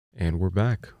And we're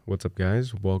back. What's up,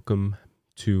 guys? Welcome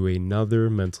to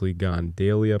another Mentally Gone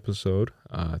Daily episode.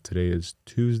 Today is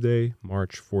Tuesday,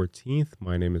 March 14th.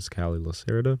 My name is Callie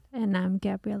Lacerda. And I'm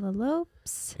Gabriela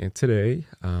Lopes. And today,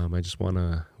 I just want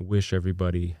to wish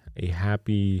everybody a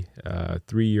happy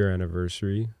 3-year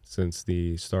anniversary since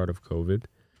the start of COVID.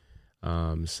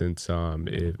 Since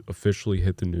it officially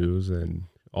hit the news and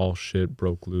all shit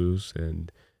broke loose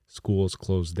and schools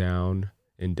closed down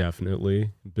indefinitely,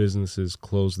 businesses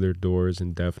closed their doors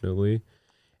indefinitely,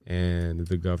 and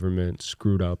the government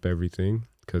screwed up everything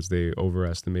because they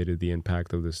overestimated the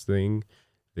impact of this thing.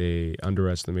 They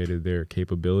underestimated their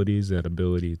capabilities and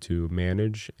ability to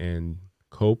manage and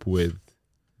cope with,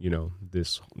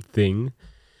 this thing.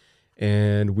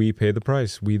 And we pay the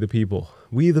price. We the people.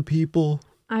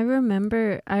 I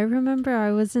remember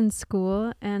I was in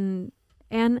school and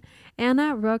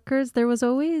at Rutgers there was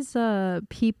always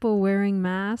people wearing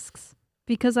masks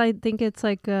because I think it's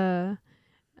like I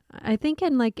think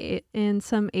in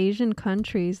some Asian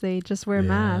countries they just wear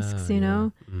masks, you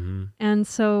know? Mm-hmm. And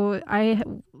so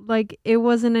it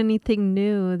wasn't anything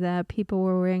new that people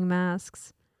were wearing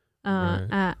masks Right.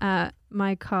 at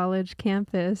my college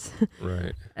campus.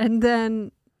 Right. And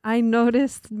then I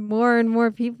noticed more and more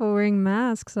people wearing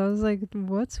masks. I was like,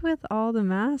 what's with all the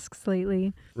masks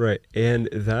lately? Right. And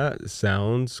that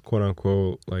sounds quote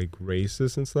unquote like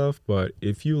racist and stuff. But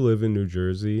if you live in New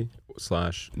Jersey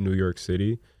 / New York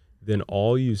City, then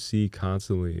all you see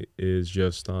constantly is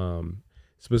just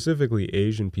specifically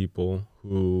Asian people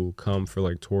who come for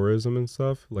like tourism and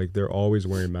stuff. Like they're always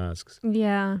wearing masks.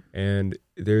 Yeah. And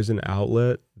there's an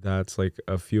outlet that's like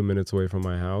a few minutes away from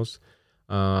my house.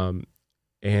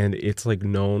 And it's like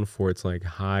known for its like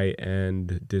high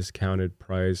end discounted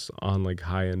price on like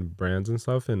high end brands and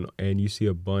stuff. And you see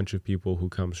a bunch of people who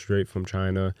come straight from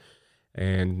China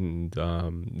and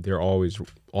they're always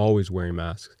wearing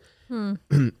masks.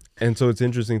 And so it's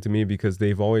interesting to me because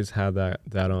they've always had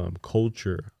that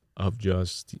culture of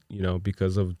just,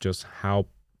 because of just how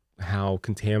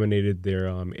contaminated their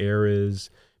air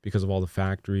is because of all the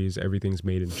factories, everything's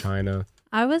made in China.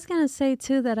 I was going to say,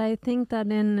 too, that I think that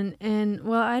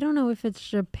well, I don't know if it's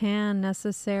Japan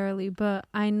necessarily, but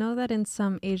I know that in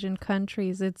some Asian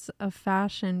countries, it's a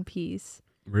fashion piece.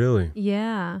 Really?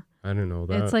 Yeah. I didn't know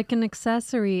that. It's like an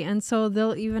accessory. And so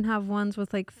they'll even have ones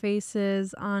with like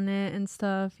faces on it and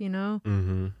stuff, you know?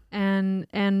 Mm-hmm.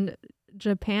 And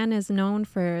Japan is known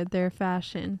for their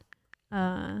fashion,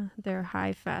 their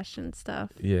high fashion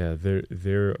stuff. Yeah,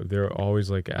 they're always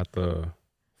like at the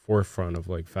forefront of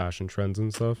like fashion trends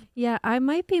and stuff. Yeah, I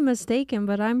might be mistaken,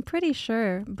 but I'm pretty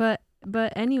sure. But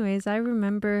anyways, I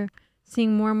remember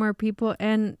seeing more and more people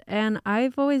and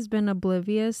I've always been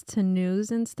oblivious to news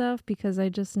and stuff because I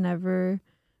just never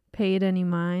paid any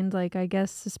mind. Like I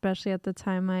guess especially at the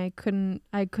time I couldn't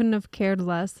have cared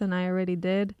less than I already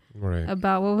did Right.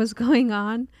 about what was going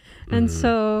on. And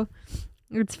so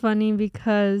it's funny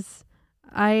because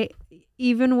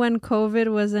even when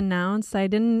COVID was announced, I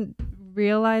didn't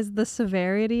realize the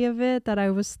severity of it, that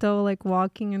I was still like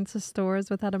walking into stores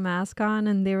without a mask on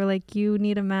and they were like, you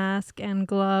need a mask and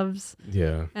gloves.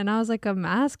 Yeah. And I was like, a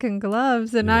mask and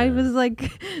gloves? And I was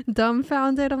like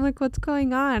dumbfounded. I'm like, what's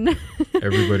going on?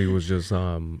 Everybody was just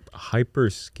hyper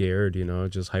scared,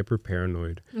 just hyper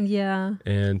paranoid. Yeah.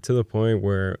 And to the point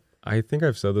where I think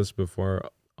I've said this before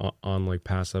on like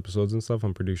past episodes and stuff,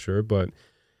 I'm pretty sure, but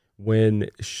when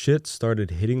shit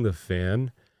started hitting the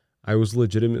fan, I was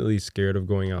legitimately scared of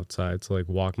going outside to like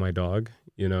walk my dog,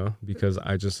 because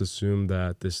I just assumed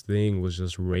that this thing was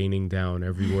just raining down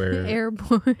everywhere.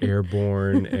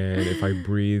 Airborne. And if I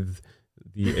breathed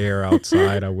the air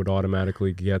outside, I would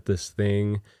automatically get this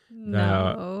thing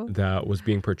that was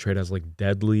being portrayed as like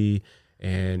deadly.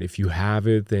 And if you have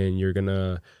it, then you're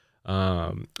gonna,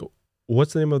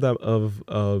 what's the name of that,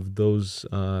 of those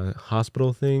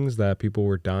hospital things that people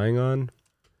were dying on?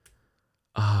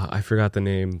 I forgot the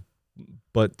name.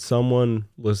 But someone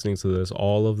listening to this,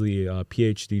 all of the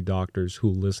PhD doctors who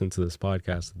listen to this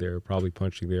podcast, they're probably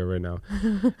punching the air right now.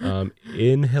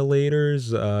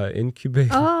 Inhalators,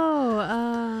 incubators.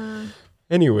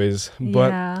 Anyways,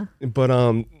 but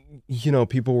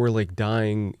people were like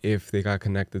dying if they got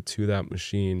connected to that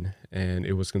machine, and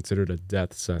it was considered a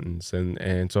death sentence.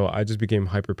 And so I just became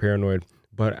hyper paranoid.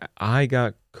 But I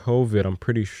got COVID, I'm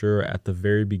pretty sure, at the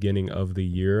very beginning of the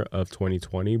year of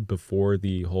 2020, before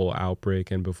the whole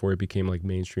outbreak and before it became like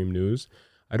mainstream news.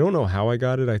 I don't know how I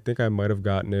got it. I think I might have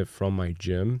gotten it from my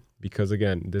gym because,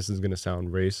 again, this is going to sound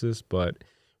racist, but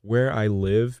where I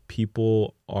live,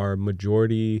 people are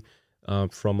majority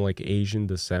from like Asian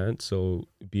descent. So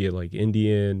be it like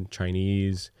Indian,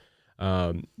 Chinese,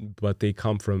 but they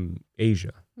come from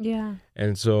Asia. Yeah.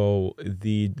 And so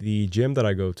the gym that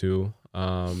I go to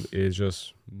is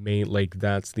just main, like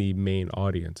that's the main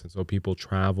audience. And so people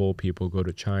travel, people go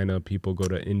to China, people go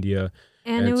to India,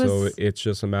 And it and so was it's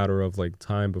just a matter of like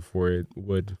time before it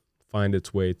would find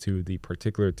its way to the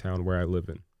particular town where I live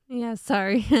in. yeah,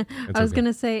 sorry. It's I was okay.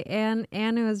 gonna say and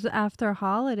it was after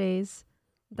holidays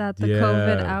that the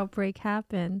COVID Yeah. outbreak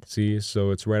happened. See,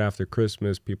 so it's right after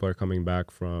Christmas. People are coming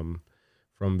back from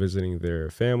visiting their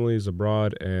families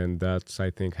abroad, and that's I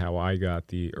think how I got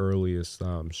the earliest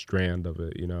strand of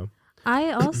it. You know.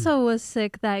 I also was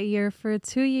sick that year for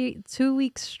 2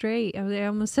 weeks straight. I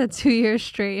almost said 2 years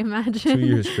straight. Imagine. 2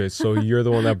 years straight. So you're the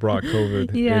one that brought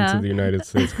COVID Yeah. into the United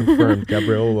States. Confirmed.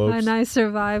 Gabrielle Lopes. And I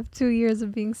survived 2 years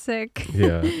of being sick.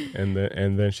 Yeah, and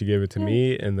then she gave it to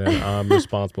me, and then I'm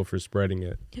responsible for spreading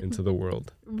it into the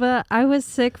world. But I was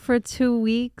sick for 2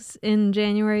 weeks in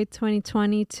January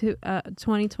 2020 to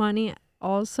 2020.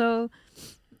 Also,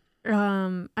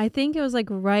 I think it was like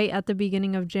right at the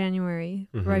beginning of January,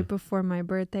 right before my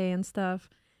birthday and stuff.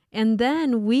 And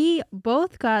then we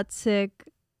both got sick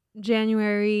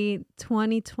January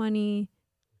 2020,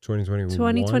 2021.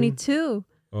 2022.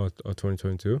 Oh,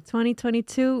 2022.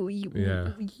 2022.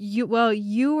 Yeah.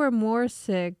 You were more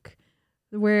sick.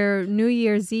 Where New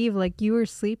Year's Eve, like you were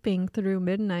sleeping through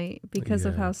midnight because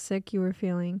of Yeah. how sick you were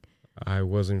feeling. I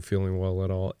wasn't feeling well at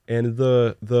all. And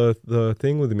the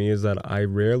thing with me is that I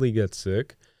rarely get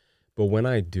sick, but when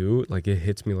I do, like it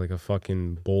hits me like a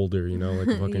fucking boulder, you know, like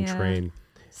a fucking Yeah. train,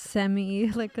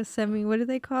 Like a semi, what do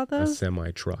they call a those?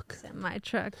 semi truck. Semi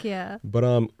truck, yeah. But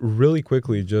really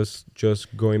quickly, just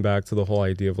going back to the whole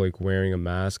idea of like wearing a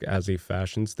mask as a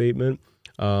fashion statement.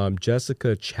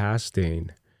 Jessica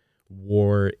Chastain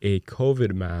wore a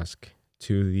COVID mask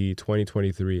to the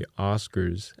 2023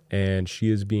 Oscars, and she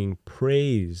is being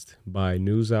praised by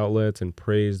news outlets and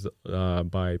praised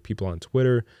by people on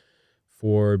Twitter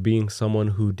for being someone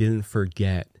who didn't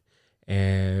forget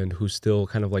and who still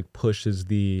kind of like pushes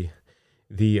the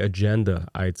agenda,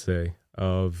 I'd say,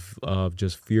 of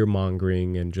just fear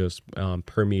mongering and just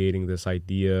permeating this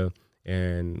idea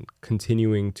and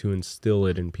continuing to instill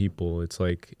it in people. It's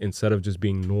like instead of just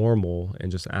being normal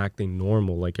and just acting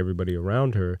normal like everybody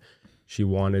around her, she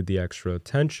wanted the extra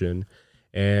attention.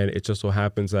 And it just so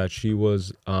happens that she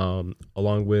was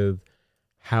along with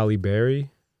Halle Berry.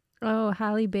 Oh,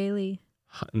 Halle Bailey.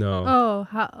 No,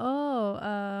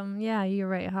 Yeah, you're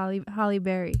right. Halle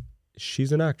Berry.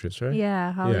 she's an actress, right?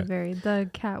 Yeah, Halle Yeah. Berry, the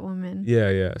Catwoman.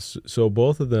 Yeah. So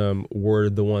both of them were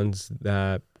the ones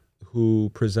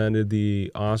who presented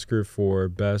the Oscar for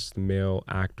Best Male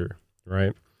Actor,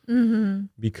 right? Mm-hmm.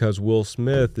 Because Will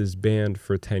Smith is banned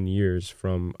for 10 years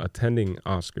from attending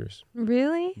Oscars.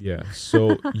 Really? Yeah.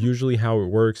 So usually how it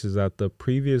works is that the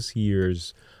previous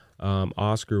year's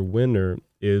Oscar winner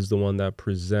is the one that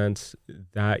presents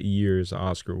that year's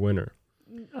Oscar winner.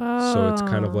 Oh. So it's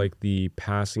kind of like the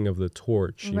passing of the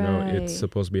torch, you know, it's Right.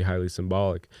 supposed to be highly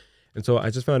symbolic. And so I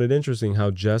just found it interesting how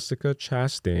Jessica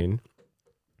Chastain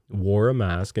wore a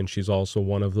mask, and she's also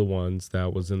one of the ones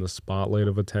that was in the spotlight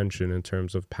of attention in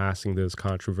terms of passing this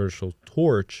controversial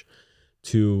torch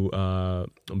to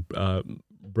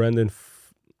Brendan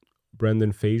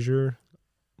Fraser.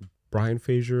 Brian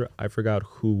Fraser. I forgot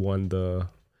who won the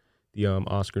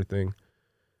Oscar thing.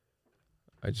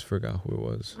 I just forgot who it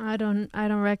was. I don't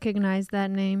recognize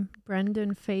that name.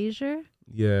 Brendan Fraser?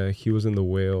 Yeah, he was in The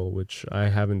Whale, which I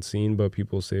haven't seen, but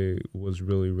people say was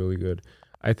really, really good.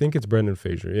 I think it's Brendan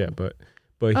Fraser, yeah, but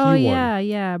he Oh won.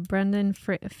 yeah. Brendan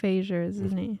Fraser is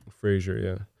his name. Fraser,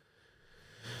 yeah.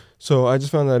 So I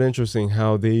just found that interesting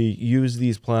how they use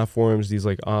these platforms, these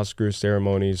like Oscar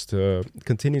ceremonies to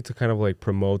continue to kind of like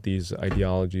promote these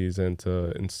ideologies and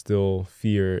to instill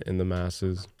fear in the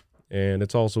masses. And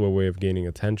it's also a way of gaining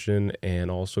attention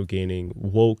and also gaining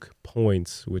woke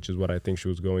points, which is what I think she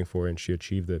was going for, and she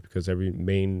achieved it because every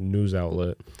main news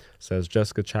outlet says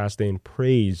Jessica Chastain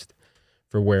praised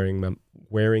for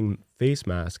wearing face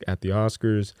mask at the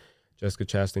Oscars. Jessica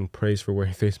Chastain praised for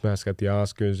wearing face mask at the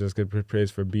Oscars. Jessica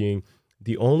praised for being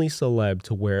the only celeb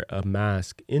to wear a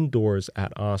mask indoors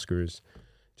at Oscars.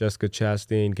 Jessica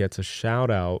Chastain gets a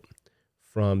shout out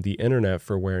from the internet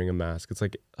for wearing a mask. It's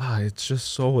like, it's just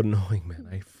so annoying, man.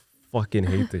 I fucking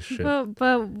hate this shit.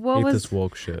 But what Hate was this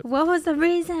woke shit. what was the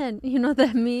reason? You know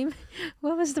that meme?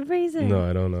 What was the reason? No,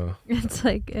 I don't know.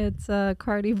 It's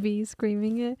Cardi B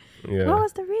screaming it. Yeah. What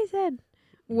was the reason?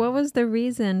 What was the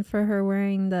reason for her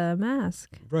wearing the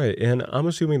mask? Right, and I'm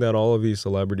assuming that all of these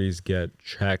celebrities get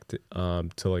checked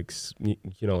to like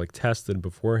like tested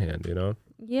beforehand, you know?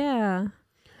 Yeah.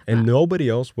 And nobody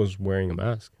else was wearing a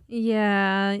mask.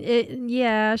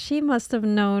 Yeah, she must have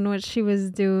known what she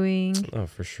was doing. Oh,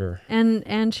 for sure.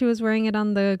 And she was wearing it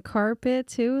on the carpet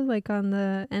too, like on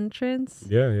the entrance.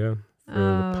 Yeah. For the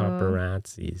Oh,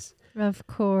 paparazzis. of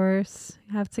course.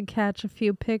 You have to catch a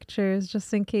few pictures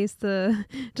just in case during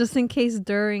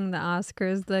the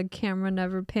Oscars the camera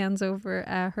never pans over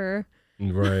at her.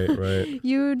 Right.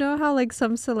 You know how like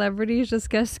some celebrities just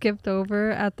get skipped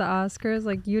over at the Oscars?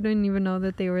 Like you didn't even know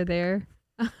that they were there.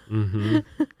 Mm-hmm.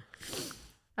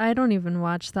 I don't even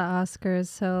watch the Oscars,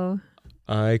 so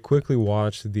I quickly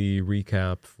watched the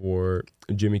recap for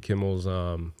Jimmy Kimmel's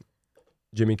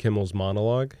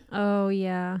monologue, oh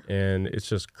yeah. and it's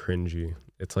just cringy.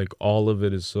 It's like all of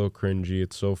it is so cringy.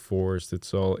 It's so forced.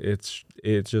 It's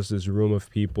just this room of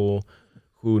people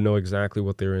who know exactly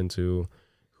what they're into,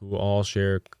 who all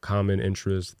share common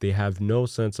interests. They have no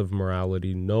sense of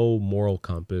morality, no moral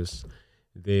compass.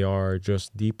 They are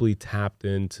just deeply tapped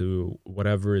into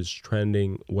whatever is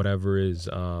trending, whatever is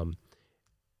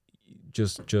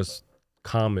just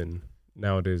common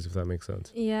nowadays, if that makes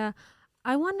sense. Yeah.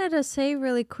 I wanted to say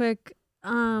really quick,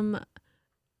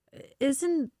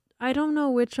 isn't I don't know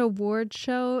which award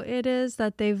show it is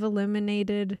that they've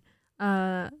eliminated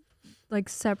like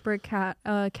separate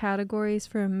categories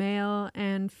for male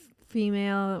and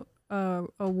female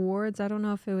awards. I don't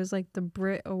know if it was like the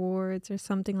Brit Awards or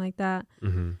something like that.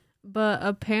 Mm-hmm. But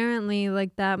apparently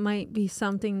like that might be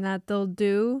something that they'll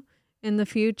do in the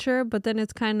future, but then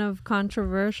it's kind of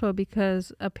controversial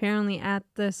because apparently at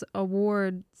this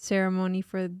award ceremony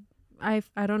for I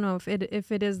don't know if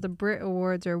it is the Brit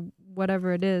Awards or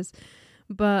whatever it is,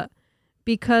 but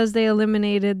because they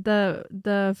eliminated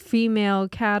the female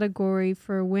category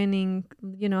for winning,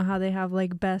 you know how they have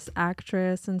like best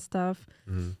actress and stuff.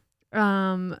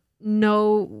 Mm-hmm.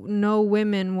 No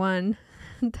women won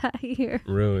that year.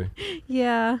 Really?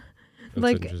 Yeah. That's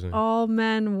Like all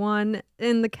men won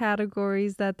in the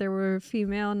categories that there were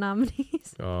female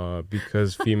nominees.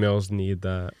 Because females need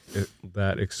that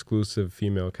exclusive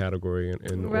female category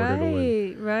in order to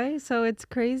win. Right. So it's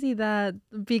crazy that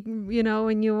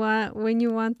when you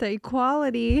want the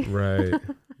equality, Right.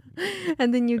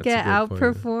 and then you That's get a good point.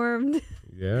 outperformed.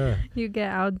 Yeah. You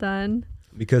get outdone.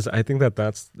 Because I think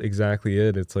that's exactly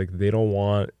it. It's like they don't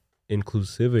want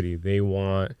inclusivity. They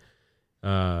want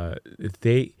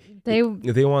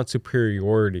they want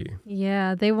superiority.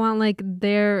 Yeah, they want like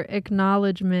their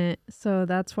acknowledgement. So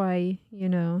that's why,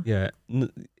 Yeah,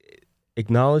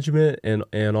 acknowledgement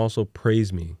and also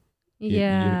praise me.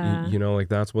 Yeah. You know, like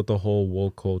that's what the whole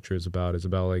woke culture is about. It's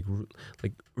about like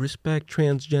respect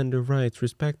transgender rights,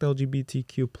 respect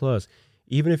LGBTQ plus.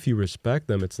 Even if you respect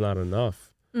them, it's not enough.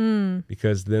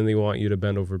 Because then they want you to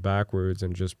bend over backwards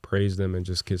and just praise them and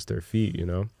just kiss their feet, you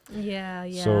know? Yeah.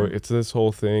 So it's this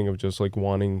whole thing of just like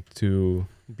wanting to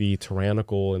be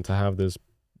tyrannical and to have this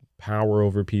power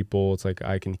over people. It's like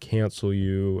I can cancel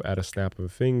you at a snap of a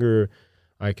finger.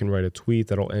 I can write a tweet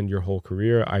that'll end your whole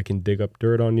career. I can dig up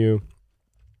dirt on you.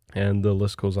 And the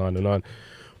list goes on and on.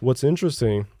 What's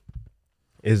interesting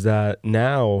is that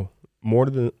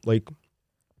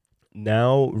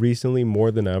recently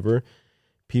more than ever,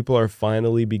 people are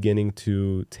finally beginning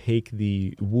to take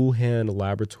the Wuhan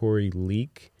laboratory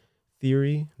leak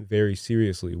theory very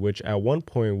seriously, which at one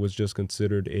point was just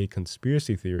considered a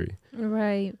conspiracy theory.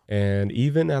 Right. And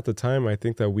even at the time, I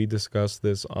think that we discussed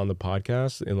this on the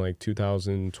podcast in like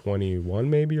 2021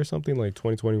 maybe or something, like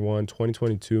 2021,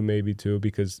 2022 maybe too,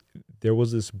 because there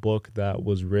was this book that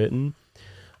was written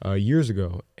years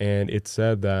ago, and it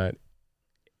said that,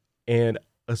 and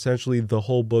essentially the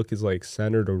whole book is like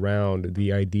centered around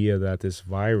the idea that this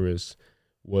virus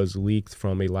was leaked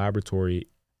from a laboratory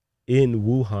in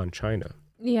Wuhan, China.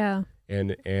 Yeah.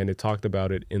 And it talked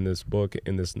about it in this book,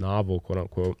 in this novel, quote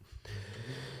unquote.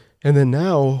 And then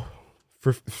now,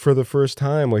 for the first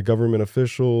time, like government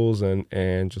officials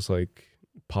and just like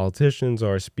politicians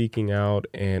are speaking out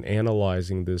and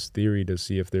analyzing this theory to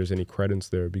see if there's any credence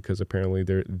there, because apparently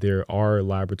there are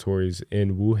laboratories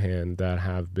in Wuhan that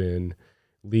have been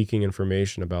leaking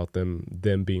information about them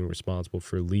being responsible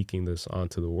for leaking this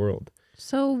onto the world.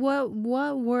 So what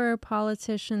were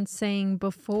politicians saying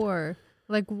before?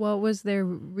 Like what was their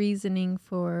reasoning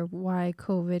for why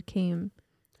COVID came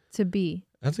to be?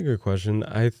 That's a good question.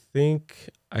 I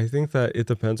think that it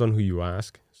depends on who you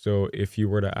ask. So if you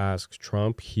were to ask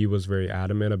Trump, he was very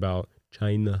adamant about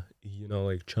China,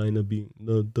 like China being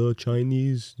the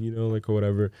Chinese, like or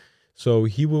whatever. So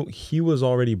he was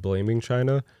already blaming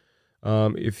China.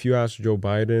 If you ask Joe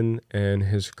Biden and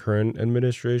his current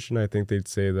administration, I think they'd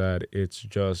say that it's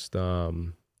just,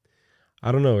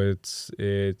 I don't know.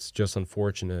 It's just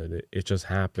unfortunate. It just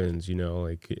happens, you know,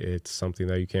 like it's something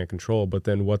that you can't control. But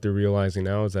then what they're realizing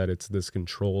now is that it's this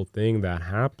control thing that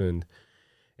happened.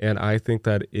 And I think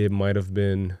that it might have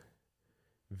been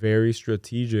very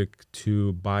strategic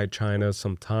to buy China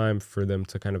some time for them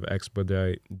to kind of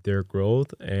expedite their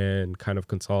growth and kind of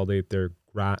consolidate their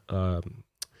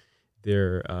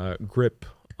grip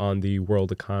on the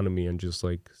world economy and just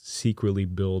like secretly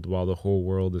build while the whole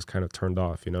world is kind of turned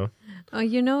off, you know? Oh,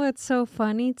 you know what's so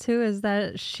funny too is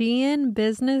that Shein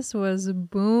business was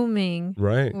booming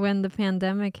Right. when the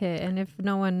pandemic hit. And if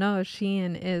no one knows,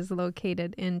 Shein is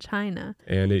located in China.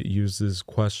 And it uses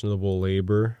questionable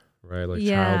labor, right? Like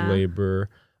child Yeah. labor,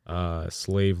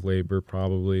 slave labor,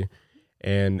 probably.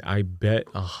 And I bet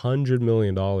 $100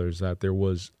 million that there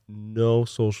was no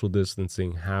social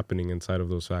distancing happening inside of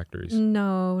those factories.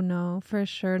 No, for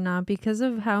sure not. Because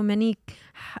of how many,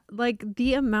 like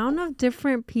the amount of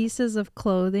different pieces of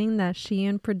clothing that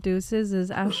Shein produces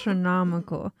is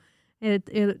astronomical.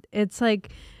 It's like,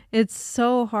 it's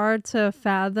so hard to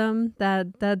fathom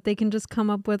that they can just come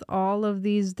up with all of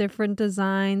these different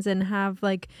designs and have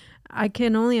like, I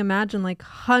can only imagine like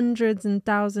hundreds and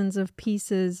thousands of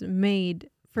pieces made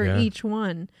for Yeah. each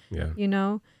one, Yeah. you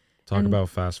know? Talk And about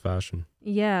fast fashion.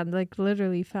 yeah, like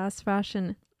literally fast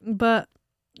fashion. But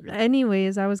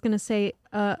anyways, I was going to say,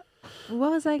 what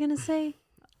was I going to say?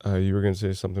 You were going to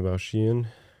say something about Shein?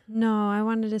 No, I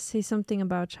wanted to say something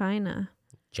about China.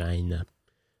 China.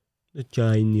 The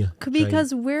China.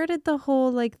 Because where did the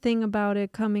whole like thing about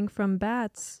it coming from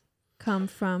bats come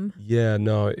from? Yeah,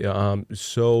 no.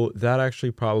 So that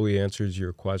actually probably answers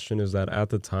your question, is that at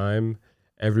the time,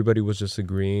 everybody was just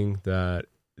agreeing that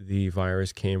the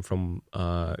virus came from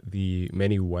the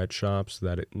many wet shops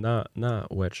not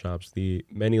wet shops, the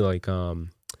many like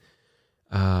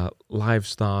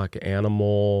livestock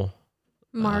animal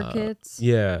Markets.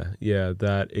 yeah,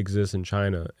 that exists in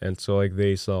China. And so like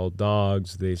they sell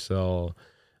dogs, they sell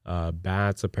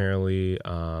bats apparently,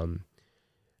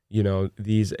 you know,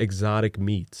 these exotic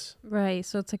meats. Right.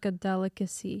 So it's like a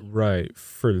delicacy. Right.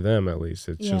 For them, at least.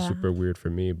 It's just Yeah. super weird for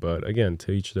me. But again,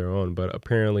 to each their own. But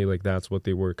apparently, like, that's what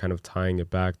they were kind of tying it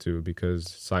back to, because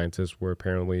scientists were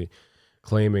apparently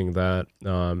claiming that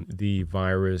the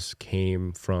virus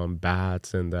came from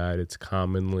bats and that it's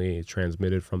commonly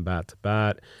transmitted from bat to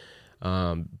bat.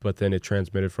 But then it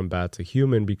transmitted from bat to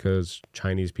human because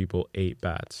Chinese people ate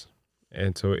bats.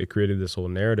 And so it created this whole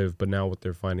narrative. But now what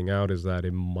they're finding out is that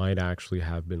it might actually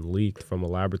have been leaked from a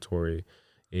laboratory.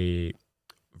 A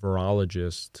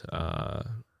virologist,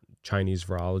 Chinese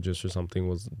virologist or something,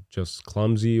 was just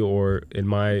clumsy, or in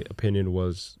my opinion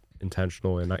was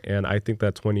intentional. And I think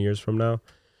that 20 years from now,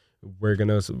 we're going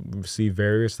to see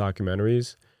various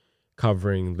documentaries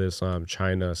covering this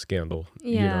China scandal.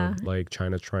 Yeah. You know, like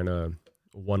China's trying to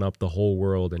one up the whole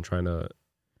world and trying to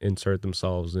insert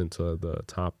themselves into the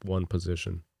top one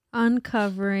position.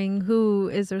 Uncovering who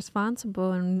is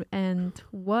responsible and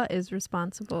what is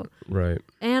responsible. Right.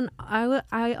 And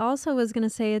I also was going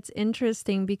to say it's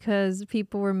interesting because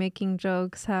people were making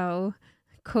jokes how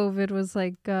COVID was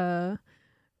like the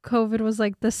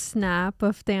snap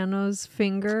of Thanos'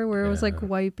 finger, where it was like Yeah.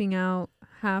 wiping out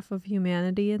half of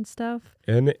humanity and stuff.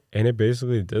 And it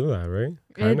basically did that, right?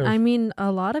 I mean,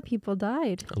 a lot of people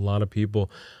died. A lot of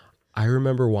people. I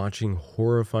remember watching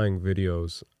horrifying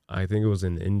videos, I think it was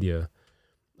in India,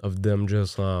 of them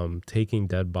just taking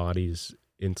dead bodies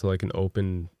into like an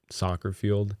open soccer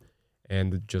field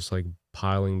and just like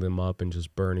piling them up and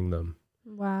just burning them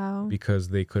Wow. because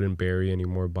they couldn't bury any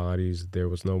more bodies. There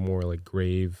was no more like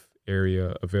grave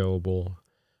area available,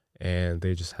 and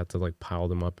they just had to like pile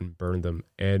them up and burn them.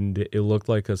 And it looked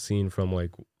like a scene from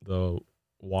like The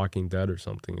Walking Dead or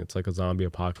something. It's like a zombie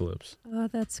apocalypse. Oh,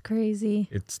 that's crazy.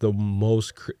 It's the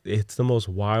most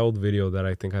wild video that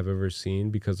I think I've ever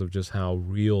seen because of just how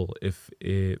real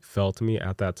it felt to me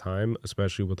at that time,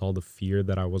 especially with all the fear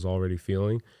that I was already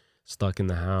feeling, stuck in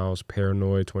the house,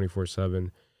 paranoid 24/7.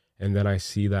 And then I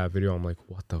see that video, I'm like,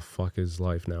 what the fuck is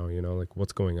life now? You know, like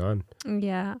what's going on?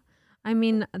 Yeah. I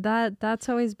mean, that's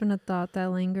always been a thought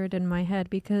that lingered in my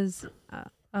head because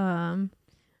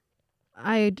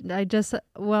I just,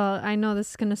 well, I know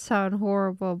this is going to sound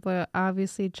horrible, but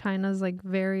obviously China's like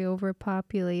very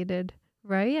overpopulated,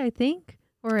 right? I think.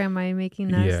 Or am I making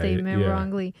that statement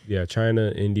wrongly? Yeah,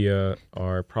 China, India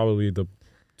are probably the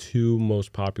two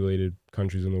most populated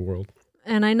countries in the world.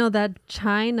 And I know that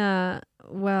China,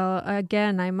 well,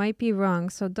 again, I might be wrong,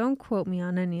 so don't quote me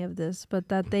on any of this, but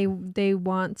that they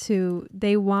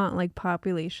want like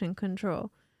population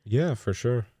control. Yeah, for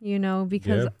sure. You know,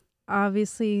 because Yeah.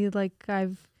 obviously like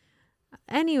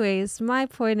anyways, my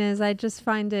point is I just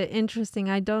find it interesting.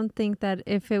 I don't think that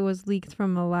if it was leaked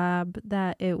from a lab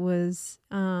that it was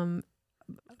an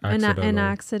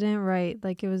accident, right?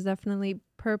 Like it was definitely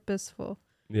purposeful.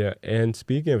 Yeah, and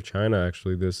speaking of China,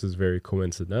 actually, this is very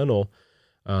coincidental.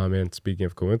 And speaking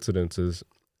of coincidences,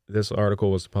 this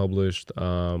article was published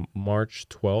March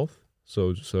 12th,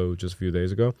 so just a few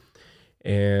days ago.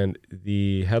 And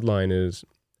the headline is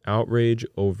Outrage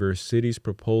Over City's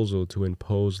Proposal to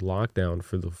Impose Lockdown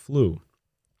for the Flu.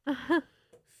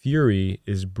 Fury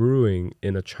is brewing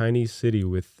in a Chinese city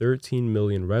with 13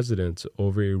 million residents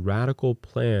over a radical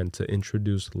plan to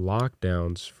introduce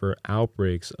lockdowns for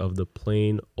outbreaks of the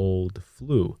plain old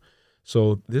flu.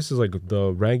 So this is like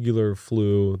the regular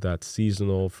flu that's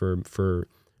seasonal for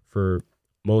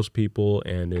most people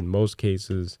and in most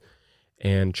cases.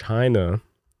 And China,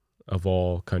 of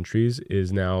all countries,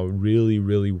 is now really,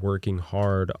 really working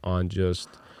hard on just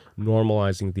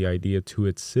normalizing the idea to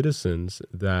its citizens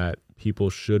that people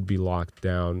should be locked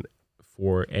down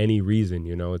for any reason.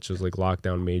 It's just like lock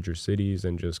down major cities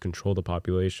and just control the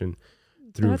population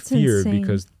through That's fear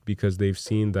insane. because they've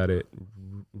seen that it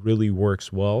really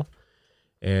works well.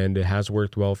 And it has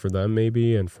worked well for them,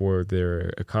 maybe, and for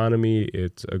their economy.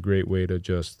 It's a great way to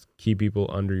just keep people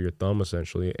under your thumb,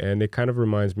 essentially. And it kind of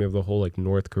reminds me of the whole like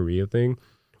North Korea thing,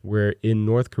 where in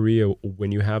North Korea,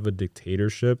 when you have a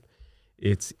dictatorship,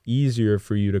 it's easier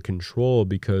for you to control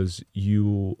because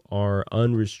you are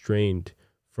unrestrained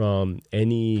from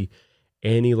any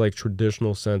like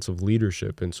traditional sense of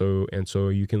leadership, and so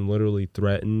you can literally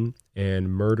threaten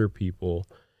and murder people.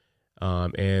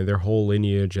 And their whole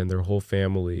lineage and their whole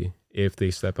family if they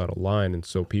step out of line. And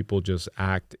so people just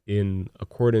act in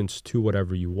accordance to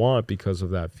whatever you want because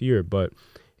of that fear. But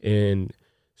in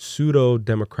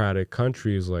pseudo-democratic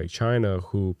countries like China,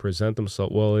 who present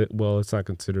themselves, it's not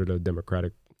considered a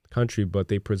democratic country, but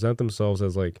they present themselves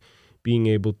as like being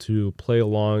able to play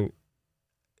along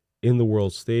in the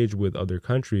world stage with other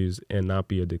countries and not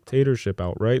be a dictatorship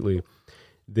outrightly.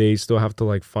 They still have to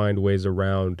like find ways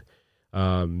around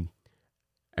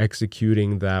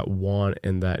executing that want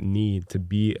and that need to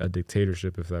be a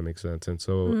dictatorship, if that makes sense. And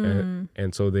so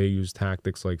and so they use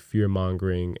tactics like fear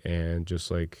mongering and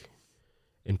just like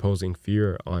imposing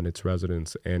fear on its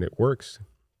residents, and it works.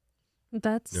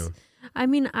 That's I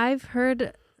mean, I've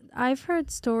heard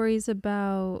stories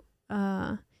about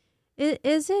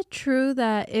is it true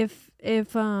that if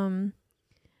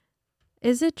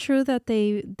is it true that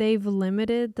they've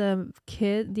limited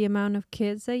the amount of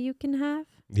kids that you can have?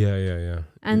 Yeah.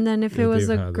 And then if it was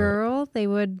They've a had girl, they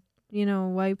would,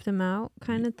 wipe them out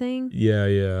kind of thing. Yeah.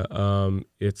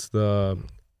 It's the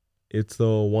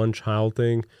one child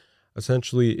thing.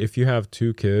 Essentially, if you have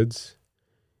two kids,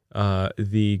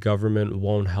 the government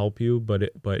won't help you,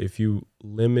 but if you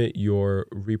limit your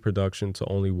reproduction to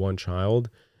only one child,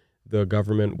 the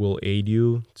government will aid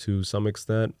you to some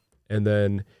extent. And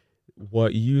then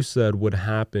what you said would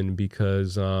happen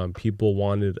because people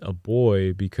wanted a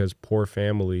boy because poor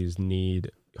families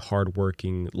need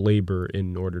hardworking labor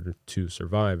in order to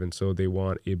survive. And so they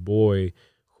want a boy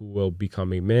who will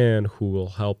become a man who will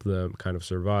help them kind of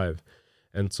survive.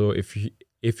 And so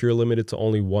if you're limited to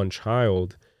only one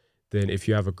child, then if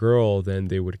you have a girl, then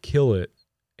they would kill it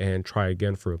and try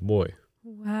again for a boy.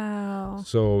 Wow.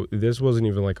 So this wasn't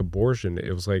even like abortion.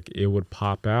 It was like it would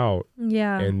pop out,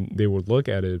 and they would look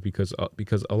at it because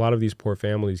a lot of these poor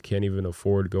families can't even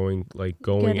afford going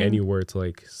anywhere to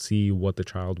like see what the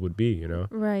child would be,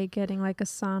 Right, getting like a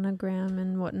sonogram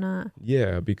and whatnot.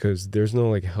 Yeah, because there's no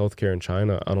like healthcare in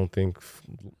China, I don't think.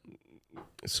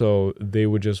 So they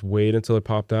would just wait until it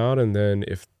popped out, and then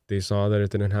if they saw that it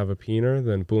didn't have a peener,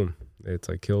 then boom, it's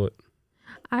like kill it.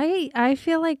 I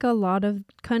feel like a lot of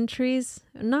countries,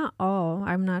 not all,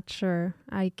 I'm not sure,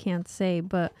 I can't say,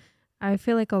 but I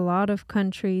feel like a lot of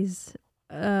countries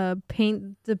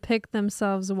depict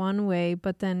themselves one way,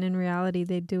 but then in reality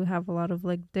they do have a lot of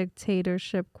like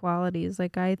dictatorship qualities.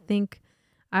 Like I think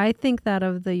that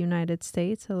of the United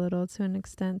States a little to an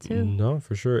extent too. No,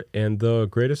 for sure. And the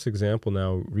greatest example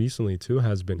now recently too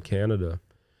has been Canada,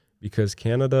 because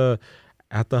Canada,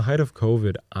 at the height of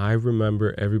COVID, I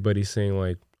remember everybody saying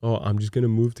like, oh, I'm just going to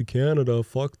move to Canada.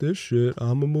 Fuck this shit.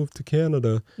 I'm going to move to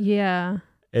Canada. Yeah.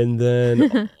 And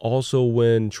then also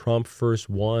when Trump first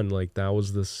won, like that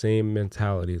was the same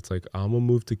mentality. It's like, I'm going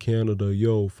to move to Canada.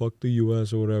 Yo, fuck the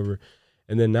US or whatever.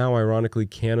 And then now, ironically,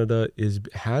 Canada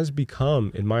has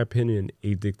become, in my opinion,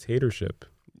 a dictatorship.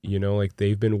 Like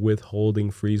they've been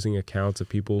withholding, freezing accounts of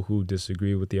people who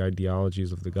disagree with the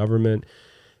ideologies of the government.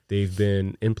 They've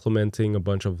been implementing a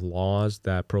bunch of laws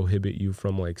that prohibit you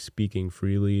from like speaking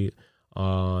freely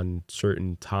on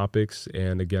certain topics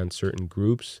and against certain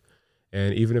groups.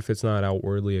 And even if it's not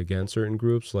outwardly against certain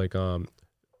groups, like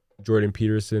Jordan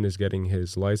Peterson is getting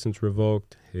his license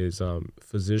revoked. His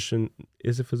physician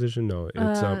is a physician. No,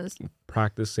 it's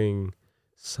practicing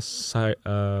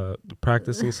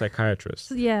practicing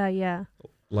psychiatrist Yeah.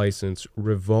 license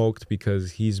revoked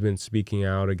because he's been speaking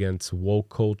out against woke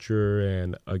culture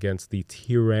and against the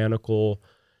tyrannical,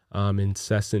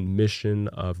 incessant mission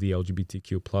of the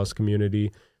LGBTQ plus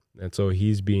community. And so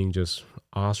he's being just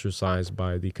ostracized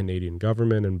by the Canadian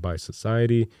government and by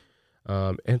society.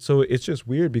 And so it's just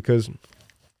weird because,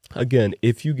 again,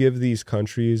 if you give these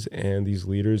countries and these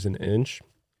leaders an inch,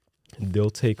 they'll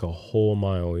take a whole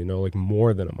mile, like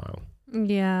more than a mile.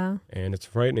 Yeah. And it's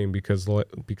frightening because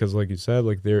like you said,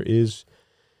 like there is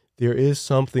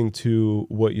something to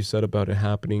what you said about it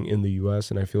happening in the US,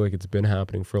 and I feel like it's been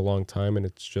happening for a long time and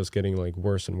it's just getting like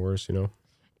worse and worse,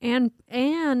 And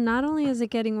not only is it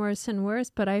getting worse and worse,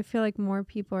 but I feel like more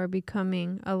people are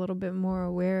becoming a little bit more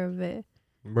aware of it.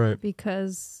 Right.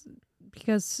 Because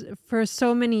for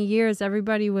so many years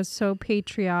everybody was so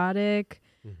patriotic,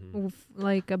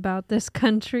 like about this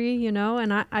country, and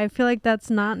I feel like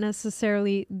that's not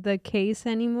necessarily the case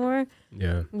anymore.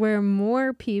 Yeah. Where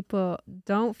more people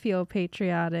don't feel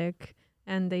patriotic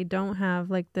and they don't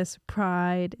have like this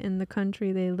pride in the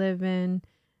country they live in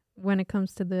when it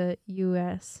comes to the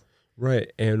US.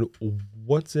 Right. And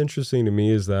what's interesting to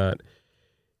me is that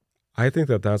I think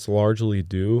that that's largely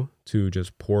due to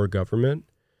just poor government.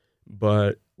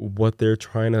 But what they're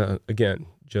trying to, again,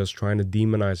 just trying to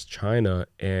demonize China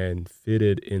and fit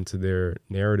it into their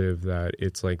narrative that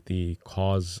it's like the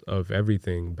cause of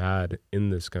everything bad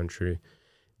in this country.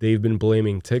 They've been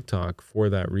blaming TikTok for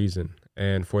that reason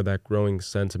and for that growing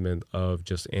sentiment of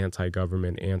just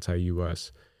anti-government,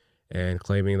 anti-US, and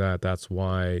claiming that that's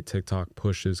why TikTok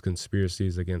pushes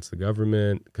conspiracies against the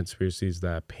government, conspiracies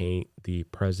that paint the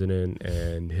president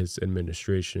and his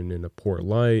administration in a poor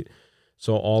light.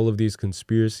 So all of these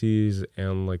conspiracies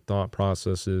and like thought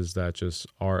processes that just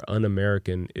are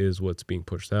un-American is what's being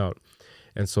pushed out.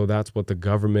 And so that's what the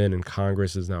government and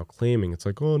Congress is now claiming. It's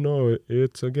like, oh no,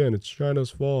 it's China's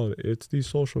fault. It's these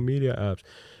social media apps.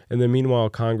 And then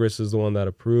meanwhile, Congress is the one that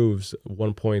approves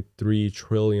 $1.3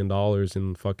 trillion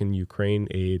in fucking Ukraine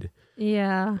aid.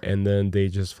 Yeah. And then they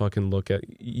just fucking look at,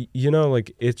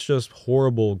 like it's just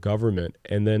horrible government.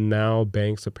 And then now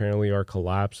banks apparently are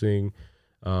collapsing.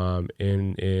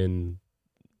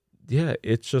 Yeah,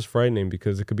 it's just frightening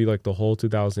because it could be like the whole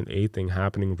 2008 thing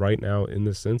happening right now in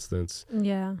this instance.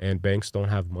 Yeah. And banks don't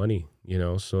have money,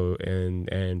 so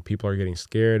and people are getting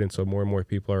scared. And so more and more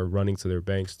people are running to their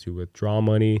banks to withdraw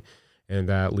money. And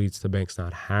that leads to banks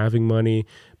not having money.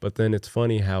 But then it's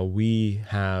funny how we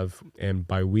have, and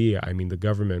by we, I mean the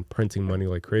government printing money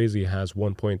like crazy, has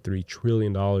 $1.3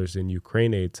 trillion in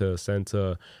Ukraine aid to send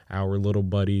to our little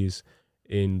buddies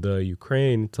in the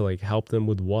Ukraine to like help them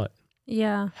with what?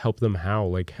 Yeah. Help them how?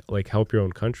 Like help your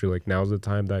own country. Like now's the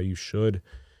time that you should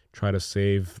try to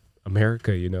save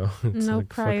America, It's no like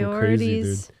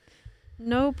priorities. Crazy,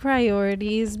 no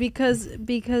priorities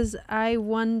because I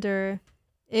wonder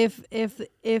if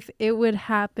it would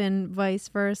happen vice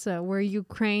versa, where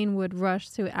Ukraine would rush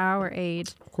to our aid.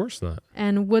 Of course not.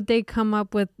 And would they come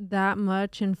up with that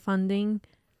much in funding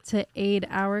to aid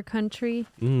our country?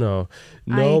 No,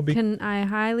 I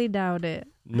highly doubt it.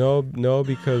 No,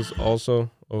 because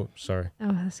also, oh, sorry.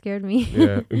 Oh, that scared me.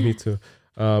 Yeah, me too.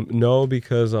 No,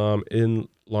 because in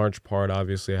large part,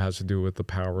 obviously, it has to do with the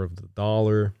power of the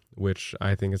dollar, which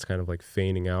I think is kind of like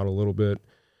fading out a little bit.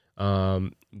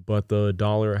 But the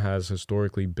dollar has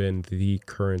historically been the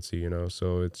currency,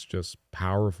 so it's just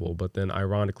powerful. But then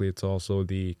ironically, it's also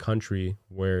the country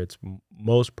where it's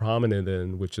most prominent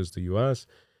in, which is the US,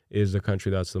 is the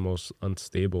country that's the most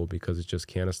unstable because it just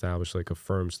can't establish like a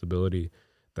firm stability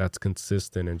that's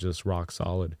consistent and just rock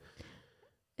solid.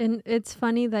 And it's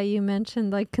funny that you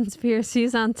mentioned like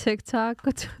conspiracies on TikTok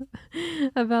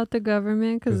about the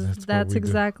government, because that's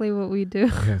exactly what we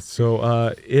do. Yeah.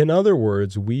 So in other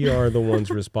words, we are the ones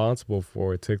responsible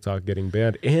for TikTok getting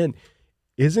banned. And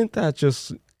isn't that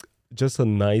just a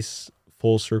nice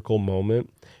full circle moment?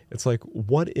 It's like,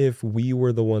 what if we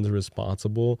were the ones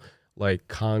responsible? Like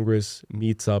Congress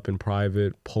meets up in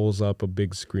private, pulls up a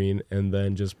big screen, and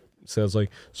then just says like,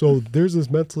 so there's this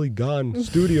Mentally Gone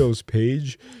Studios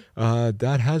page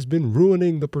that has been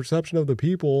ruining the perception of the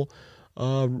people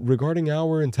regarding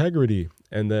our integrity.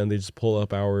 And then they just pull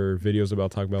up our videos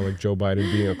about talking about like Joe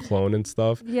Biden being a clone and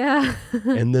stuff. Yeah.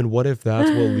 And then what if that's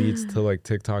what leads to like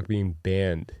TikTok being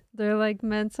banned? They're like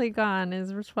Mensagon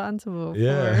is responsible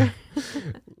Yeah.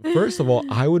 for. First of all,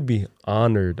 I would be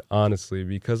honored, honestly,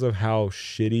 because of how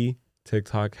shitty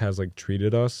TikTok has like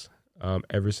treated us.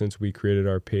 Ever since we created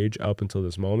our page up until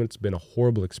this moment, it's been a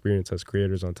horrible experience as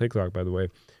creators on TikTok, by the way.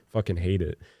 Fucking hate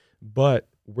it. But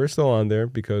we're still on there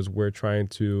because we're trying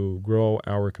to grow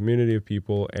our community of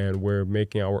people, and we're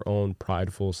making our own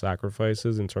prideful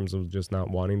sacrifices in terms of just not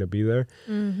wanting to be there,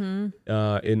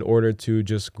 in order to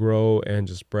just grow and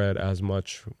just spread as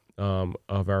much of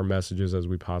our messages as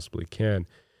we possibly can.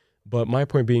 But my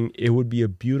point being, it would be a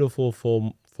beautiful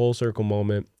full circle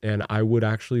moment, and I would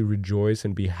actually rejoice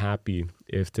and be happy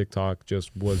if TikTok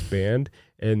just was banned.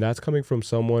 And that's coming from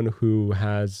someone who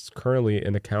has currently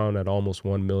an account at almost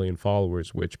 1 million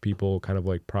followers, which people kind of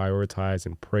like prioritize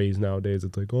and praise nowadays.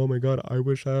 It's like, oh my God, I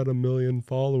wish I had 1 million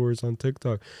followers on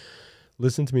TikTok.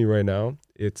 Listen to me right now.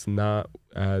 It's not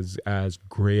as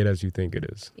great as you think it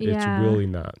is. Yeah. It's really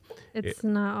not. It's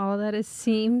not all that it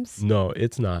seems. No,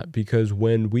 it's not. Because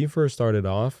when we first started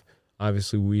off,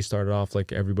 obviously we started off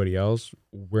like everybody else.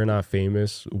 We're not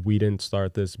famous. We didn't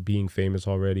start this being famous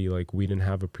already. Like, we didn't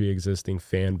have a pre-existing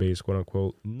fan base, quote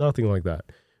unquote. Nothing like that.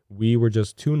 We were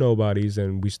just two nobodies,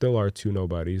 and we still are two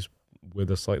nobodies with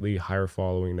a slightly higher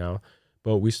following now.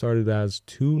 But we started as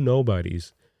two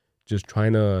nobodies just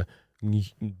trying to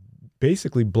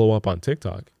basically blow up on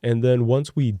TikTok. And then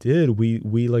once we did, we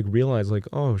like realized like,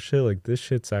 oh shit, like this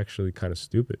shit's actually kind of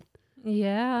stupid.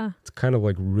 Yeah. It's kind of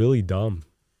like really dumb.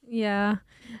 Yeah.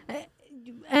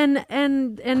 And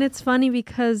it's funny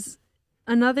because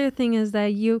another thing is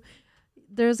that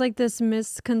there's like this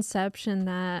misconception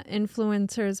that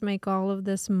influencers make all of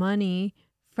this money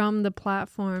from the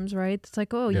platforms, right? It's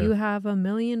like, oh, Yeah. you have 1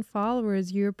 million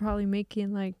followers, you're probably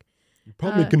making like You're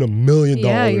probably making $1 million.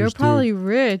 yeah, you're dude. probably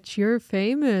rich. You're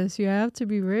famous. You have to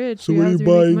be rich. So you what are have you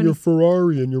to make buying money. your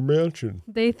Ferrari and your mansion?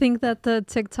 They think that the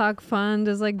TikTok fund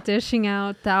is like dishing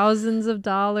out thousands of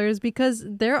dollars because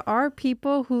there are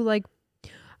people who like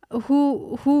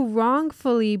who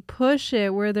wrongfully push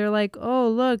it where they're like, oh,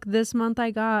 look, this month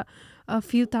I got a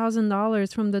few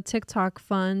 $1,000s from the TikTok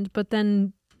fund, but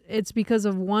then it's because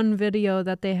of one video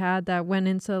that they had that went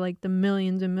into like the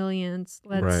millions and millions,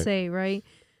 let's Right. say, right?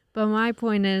 But my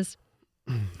point is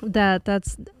that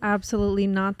that's absolutely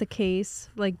not the case.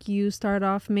 Like, you start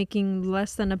off making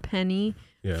less than a penny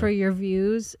Yeah. for your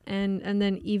views, and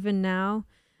then even now,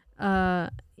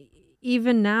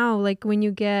 like when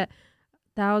you get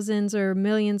thousands or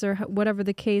millions or whatever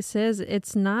the case is,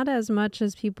 it's not as much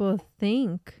as people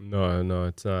think. No,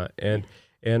 it's not.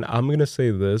 And I'm going to say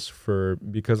this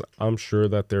because I'm sure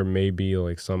that there may be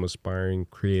like some aspiring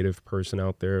creative person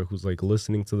out there who's like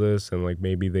listening to this, and like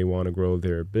maybe they want to grow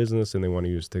their business and they want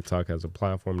to use TikTok as a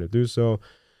platform to do so.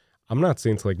 I'm not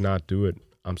saying to like not do it.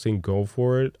 I'm saying go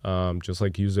for it. Just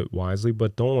like use it wisely,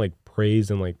 but don't like praise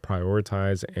and like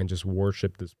prioritize and just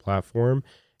worship this platform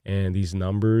and these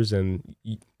numbers. And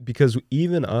because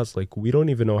even us, like, we don't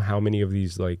even know how many of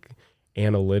these like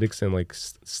analytics and like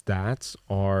stats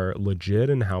are legit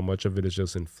and how much of it is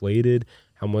just inflated,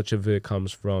 how much of it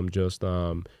comes from just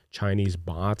Chinese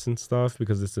bots and stuff,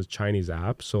 because it's a Chinese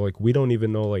app. So like we don't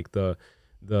even know like the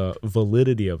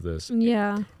validity of this.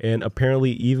 Yeah. And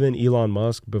apparently even Elon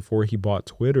Musk, before he bought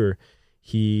Twitter,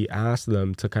 he asked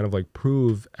them to kind of like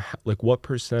prove like what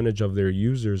percentage of their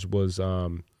users were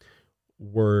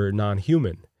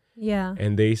non-human. Yeah.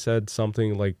 And they said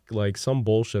something like some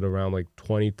bullshit around like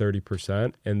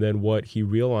 20-30%. And then what he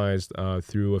realized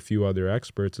through a few other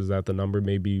experts is that the number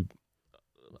may be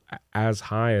as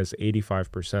high as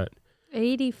 85%.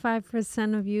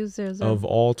 85% of users of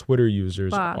all Twitter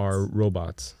users bots. are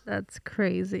robots. That's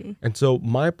crazy. And so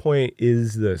my point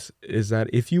is that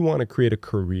if you want to create a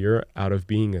career out of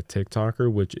being a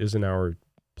TikToker, which isn't our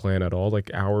plan at all,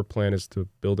 like our plan is to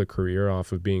build a career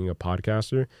off of being a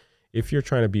podcaster. If you're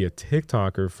trying to be a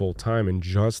TikToker full time and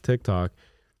just TikTok,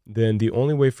 then the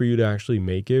only way for you to actually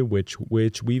make it, which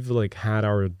we've like had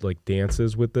our like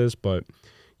dances with this, but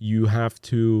you have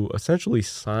to essentially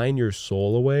sign your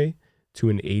soul away to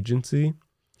an agency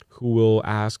who will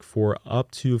ask for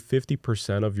up to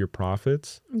 50% of your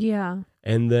profits. Yeah.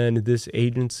 And then this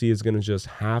agency is going to just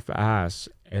half-ass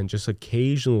and just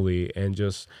occasionally and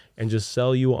just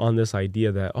sell you on this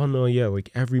idea that, oh no, yeah, like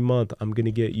every month I'm going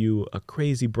to get you a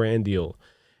crazy brand deal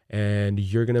and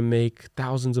you're going to make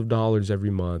thousands of dollars every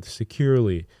month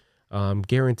securely,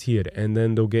 guarantee it. And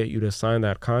then they'll get you to sign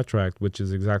that contract, which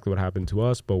is exactly what happened to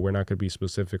us, but we're not going to be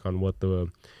specific on what the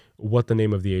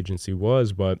name of the agency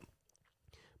was, but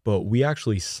we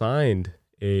actually signed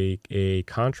a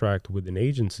contract with an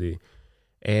agency,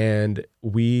 and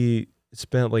we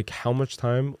spent like how much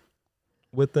time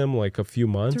with them, like a few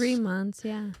months. 3 months,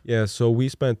 yeah. Yeah, so we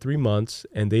spent 3 months,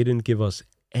 and they didn't give us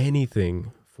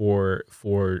anything for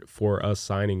us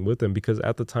signing with them, because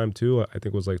at the time too, I think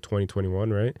it was like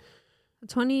 2021, right?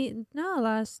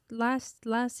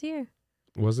 Last year.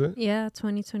 Was it? Yeah,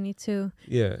 2022.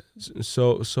 Yeah.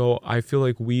 So I feel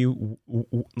like we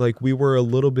were a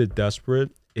little bit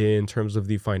desperate in terms of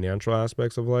the financial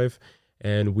aspects of life,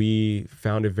 and we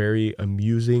found it very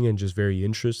amusing and just very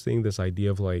interesting, this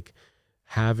idea of like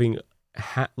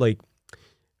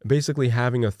basically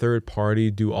having a third party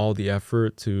do all the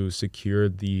effort to secure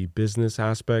the business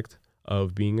aspect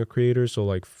of being a creator. So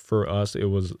like for us, it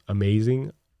was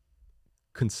amazing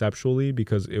conceptually,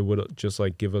 because it would just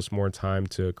like give us more time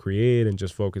to create and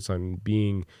just focus on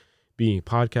being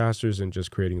podcasters and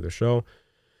just creating the show.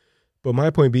 But my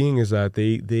point being is that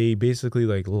they basically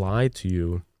like lied to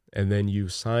you, and then you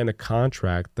sign a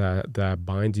contract that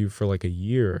binds you for like a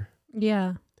year.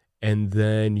 Yeah. And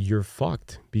then you're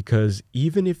fucked, because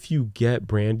even if you get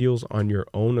brand deals on your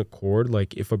own accord,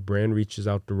 like if a brand reaches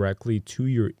out directly to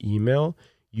your email,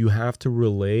 you have to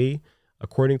relay,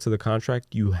 according to the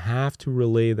contract, you have to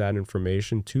relay that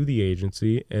information to the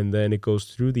agency, and then it goes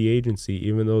through the agency,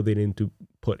 even though they didn't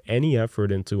put any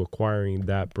effort into acquiring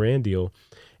that brand deal,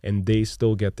 and they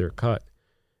still get their cut.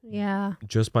 Yeah.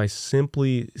 Just by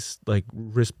simply like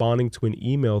responding to an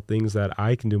email, things that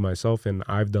I can do myself and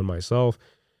I've done myself,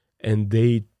 and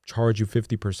they charge you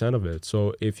 50% of it.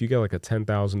 So if you get like a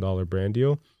 $10,000 brand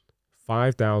deal,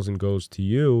 $5,000 goes to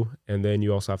you, and then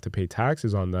you also have to pay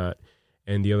taxes on that,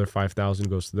 and the other $5,000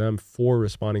 goes to them for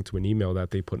responding to an email that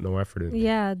they put no effort in.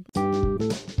 Yeah.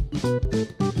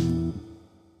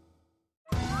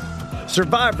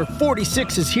 Survivor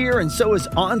 46 is here, and so is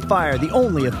On Fire, the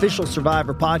only official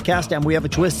Survivor podcast, and we have a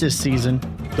twist this season.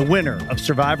 The winner of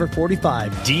Survivor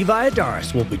 45, Dee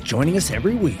Valladares, will be joining us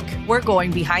every week. We're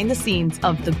going behind the scenes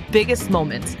of the biggest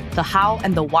moments, the how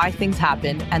and the why things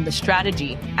happen, and the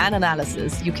strategy and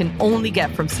analysis you can only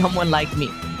get from someone like me,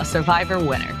 a Survivor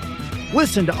winner.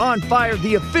 Listen to On Fire,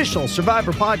 the official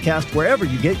Survivor podcast, wherever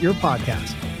you get your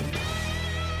podcast.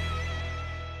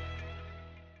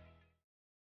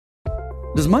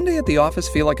 Does Monday at the office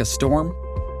feel like a storm?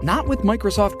 Not with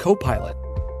Microsoft Copilot.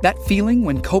 That feeling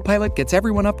when Copilot gets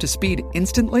everyone up to speed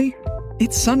instantly?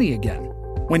 It's sunny again.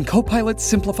 When Copilot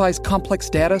simplifies complex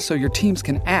data so your teams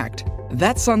can act,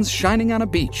 that sun's shining on a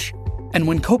beach. And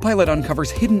when Copilot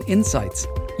uncovers hidden insights,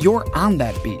 you're on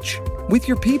that beach with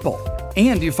your people,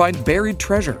 and you find buried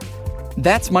treasure.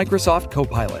 That's Microsoft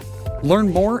Copilot. Learn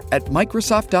more at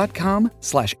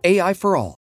Microsoft.com/AI for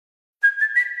all.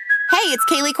 Hey, it's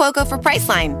Kaylee Cuoco for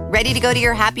Priceline. Ready to go to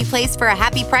your happy place for a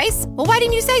happy price? Well, why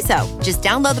didn't you say so? Just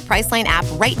download the Priceline app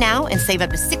right now and save up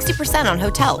to 60% on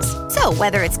hotels. So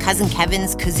whether it's Cousin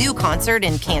Kevin's Kazoo Concert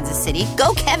in Kansas City,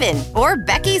 go Kevin, or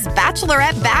Becky's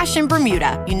Bachelorette Bash in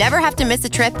Bermuda, you never have to miss a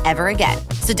trip ever again.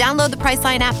 So download the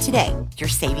Priceline app today. Your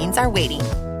savings are waiting.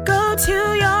 Go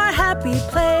to your happy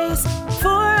place for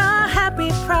a happy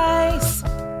price.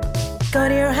 Go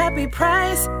to your happy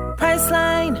price,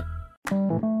 Priceline.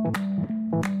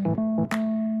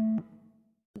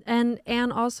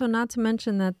 And also, not to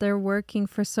mention that they're working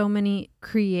for so many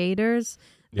creators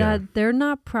that they're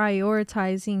not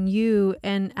prioritizing you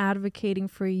and advocating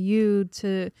for you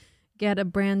to get a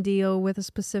brand deal with a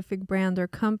specific brand or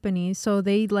company. So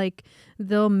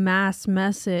they'll mass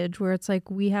message where it's like,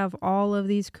 we have all of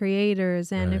these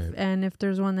creators, and if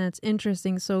there's one that's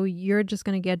interesting, so you're just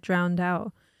going to get drowned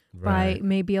out by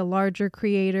maybe a larger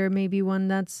creator, maybe one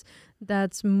that's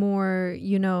more,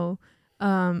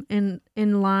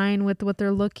 in line with what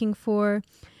they're looking for.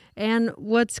 And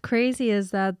what's crazy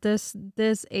is that this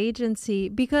agency,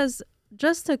 because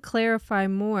just to clarify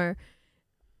more,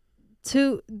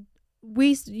 if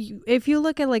you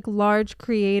look at like large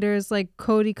creators like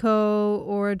Cody Co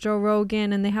or Joe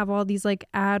Rogan, and they have all these like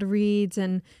ad reads,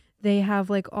 and they have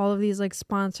like all of these like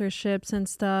sponsorships and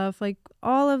stuff, like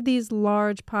all of these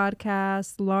large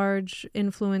podcasts, large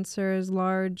influencers,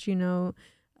 large,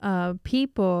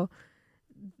 people,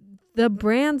 the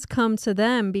brands come to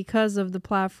them because of the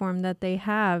platform that they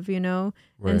have, Right.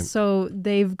 And so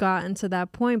they've gotten to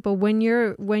that point. But when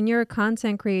you're a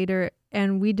content creator,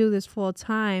 and we do this full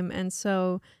time, and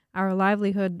so our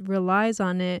livelihood relies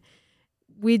on it,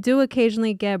 we do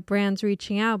occasionally get brands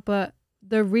reaching out. But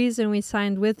the reason we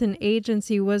signed with an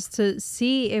agency was to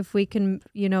see if we can,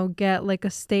 get like a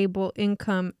stable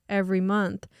income every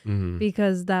month,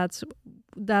 because that's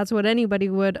what anybody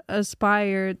would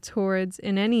aspire towards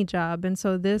in any job. And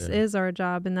so this is our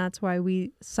job, and that's why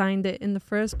we signed it in the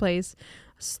first place.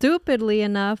 Stupidly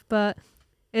enough, but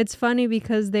it's funny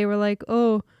because they were like,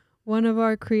 oh, one of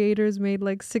our creators made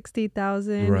like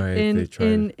 60,000 Right, they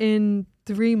tried. in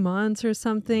 3 months or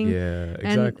something. Yeah,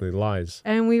 exactly. Lies.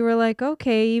 And we were like,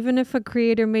 okay, even if a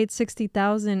creator made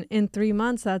 60,000 in 3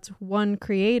 months, that's one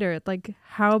creator. Like,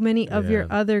 how many of your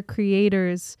other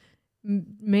creators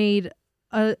made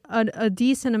a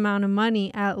decent amount of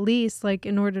money, at least, like,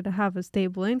 in order to have a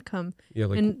stable income? Yeah,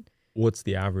 like, and what's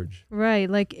the average? right,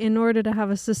 like, in order to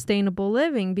have a sustainable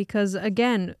living, because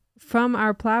again, from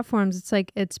our platforms, it's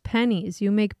like, it's pennies. You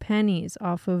make pennies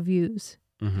off of views.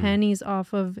 Pennies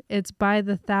off of, it's by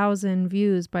the 1,000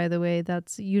 views, by the way.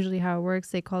 That's usually how it works.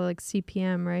 They call it like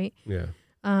CPM, right? Yeah.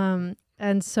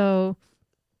 And so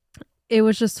it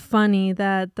was just funny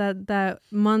that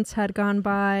months had gone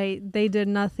by. They did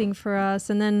nothing for us.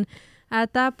 And then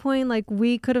at that point, like,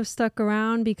 we could have stuck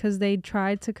around because they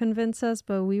tried to convince us,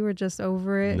 but we were just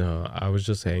over it. No, I was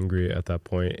just angry at that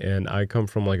point. And I come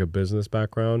from like a business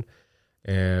background,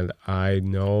 and I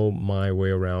know my way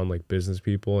around like business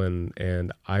people,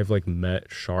 and I've like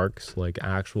met sharks, like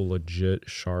actual legit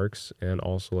sharks, and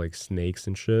also like snakes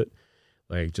and shit,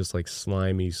 like just like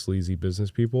slimy, sleazy business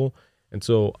people. And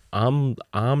so I'm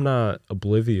not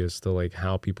oblivious to like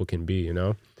how people can be, you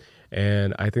know?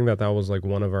 And I think that was like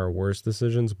one of our worst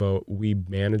decisions, but we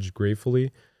managed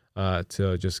gratefully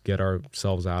to just get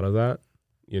ourselves out of that,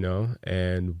 you know?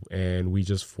 And we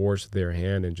just forced their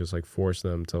hand and just like forced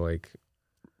them to like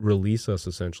release us,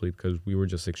 essentially, because we were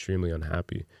just extremely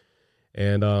unhappy.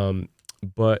 And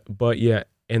but yeah,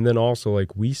 and then also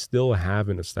like we still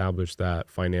haven't established that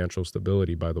financial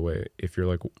stability, by the way. If you're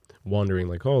like wondering,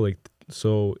 like, oh, like,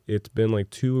 so it's been like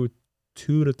two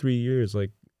to 3 years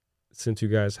like since you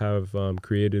guys have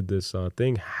created this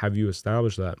thing. Have you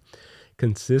established that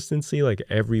consistency, like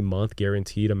every month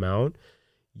guaranteed amount?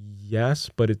 Yes,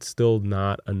 but it's still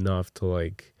not enough to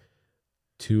like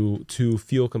to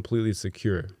feel completely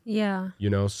secure. Yeah. You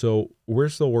know, so we're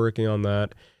still working on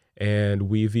that, and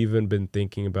we've even been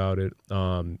thinking about it.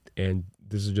 And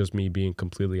this is just me being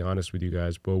completely honest with you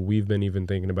guys, but we've been even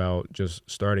thinking about just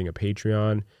starting a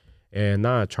Patreon and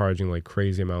not charging like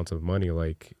crazy amounts of money,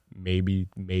 like maybe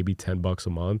 $10 a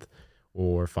month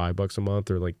or $5 a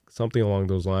month or like something along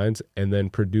those lines, and then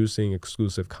producing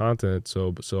exclusive content.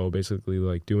 So basically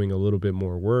like doing a little bit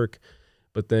more work,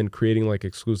 but then creating like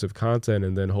exclusive content.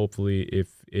 And then hopefully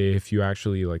if you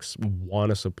actually like want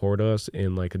to support us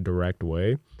in like a direct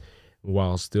way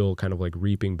while still kind of like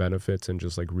reaping benefits and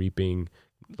just like reaping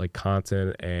like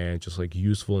content and just like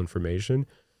useful information,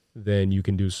 then you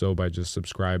can do so by just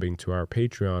subscribing to our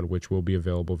Patreon, which will be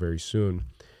available very soon.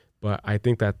 But I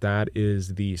think that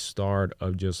is the start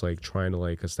of just like trying to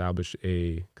like establish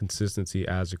a consistency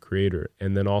as a creator.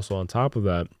 And then also on top of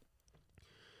that,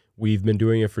 we've been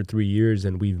doing it for 3 years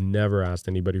and we've never asked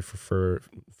anybody for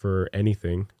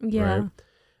anything. Yeah.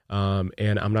 Right?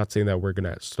 And I'm not saying that we're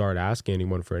going to start asking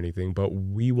anyone for anything, but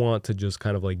we want to just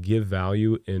kind of like give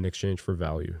value in exchange for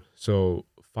value. So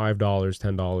 $5,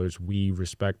 $10, we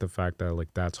respect the fact that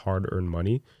like that's hard earned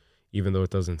money, even though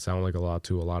it doesn't sound like a lot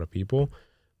to a lot of people.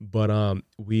 But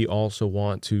we also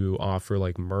want to offer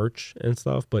like merch and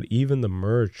stuff. But even the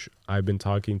merch, I've been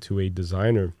talking to a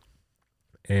designer,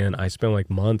 and I spent like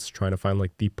months trying to find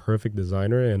like the perfect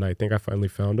designer, and I think I finally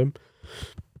found him.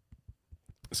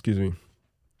 Excuse me.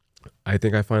 I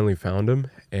think I finally found him,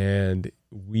 and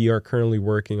we are currently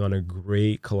working on a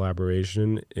great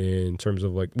collaboration in terms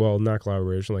of like, well, not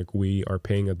collaboration, like we are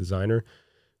paying a designer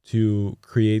to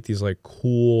create these like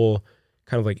cool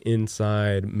kind of like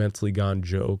inside Mentally Gone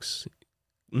jokes,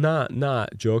 not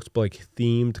jokes, but like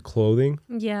themed clothing.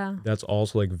 Yeah. That's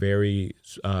also like very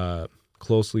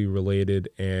closely related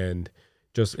and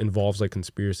just involves like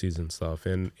conspiracies and stuff,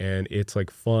 and it's like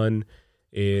fun.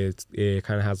 It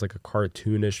kind of has like a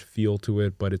cartoonish feel to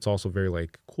it, but it's also very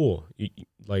like cool,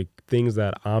 like things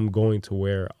that I'm going to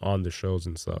wear on the shows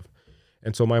and stuff.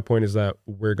 And so my point is that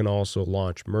we're gonna also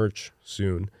launch merch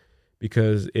soon,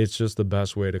 because it's just the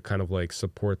best way to kind of like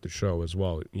support the show as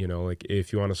well. You know, like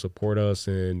if you want to support us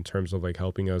in terms of like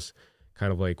helping us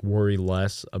kind of like worry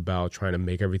less about trying to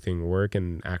make everything work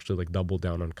and actually like double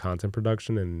down on content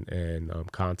production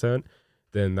and content,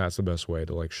 then that's the best way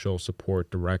to like show support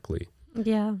directly.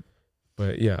 Yeah.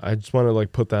 But yeah, I just want to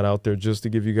like put that out there just to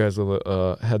give you guys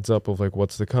a heads up of like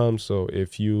what's to come. So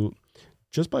if you,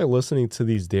 just by listening to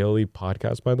these daily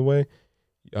podcasts, by the way,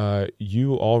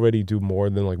 you already do more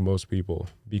than like most people,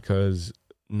 because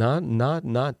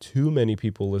not too many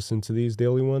people listen to these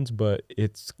daily ones, but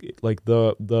it's like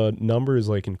the number is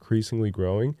like increasingly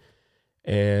growing,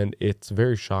 and it's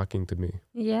very shocking to me.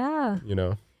 Yeah. You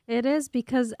know? It is,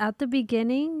 because at the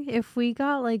beginning, if we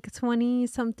got like 20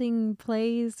 something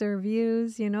plays or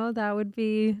views, that would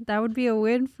be a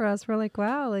win for us. We're like,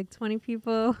 wow, like 20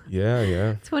 people.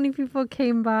 Yeah. 20 people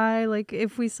came by. Like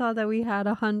if we saw that we had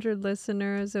 100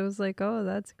 listeners, it was like, oh,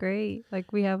 that's great.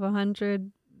 Like we have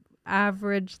 100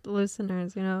 average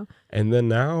listeners, And then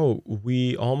now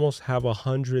we almost have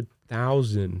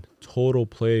 100,000 total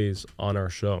plays on our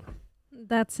show.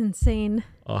 That's insane.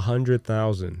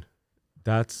 100,000.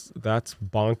 That's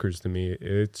bonkers to me.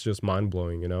 It's just mind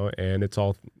blowing, and it's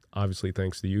all obviously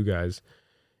thanks to you guys.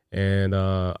 And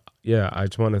I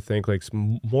just want to thank like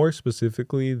more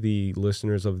specifically the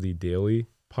listeners of the daily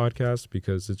podcast,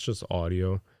 because it's just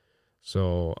audio.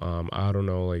 So I don't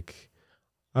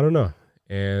know.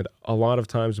 And a lot of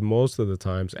times, most of the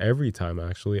times, every time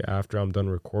actually, after I'm done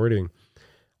recording,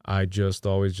 I just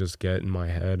always just get in my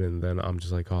head, and then I'm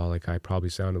just like, oh, like I probably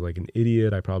sounded like an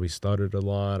idiot. I probably stuttered a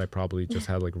lot. I probably just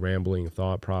had like rambling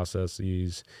thought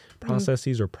processes.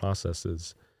 Or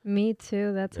processes. Me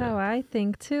too. That's how I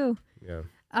think too. Yeah.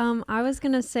 I was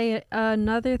gonna say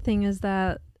another thing is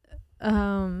that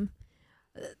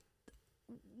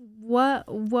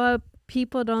what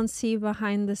people don't see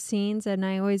behind the scenes, and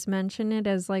I always mention it,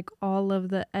 as like all of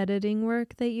the editing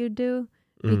work that you do,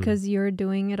 because you're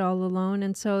doing it all alone.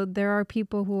 And so there are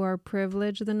people who are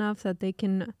privileged enough that they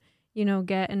can,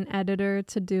 get an editor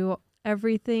to do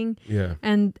everything. Yeah.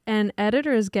 And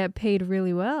editors get paid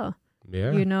really well.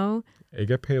 Yeah. They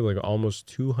get paid like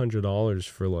almost $200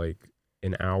 for like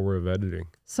an hour of editing.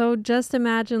 So just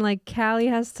imagine like Callie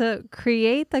has to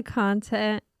create the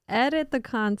content, edit the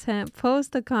content,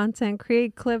 post the content,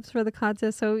 create clips for the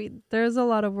content. So there's a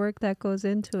lot of work that goes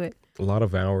into it. A lot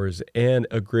of hours. And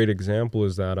a great example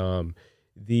is that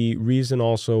the reason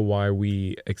also why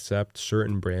we accept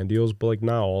certain brand deals, but like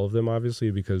not all of them,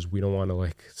 obviously, because we don't want to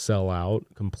like sell out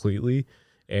completely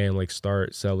and like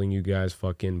start selling you guys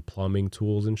fucking plumbing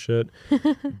tools and shit.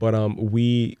 But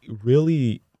we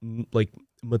really like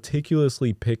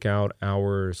meticulously pick out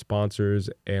our sponsors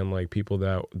and like people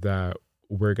that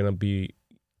we're gonna be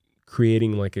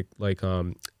creating like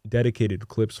dedicated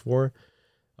clips for.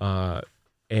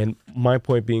 And my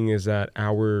point being is that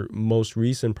our most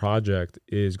recent project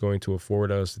is going to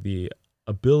afford us the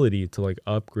ability to like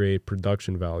upgrade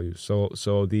production value. So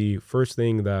the first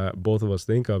thing that both of us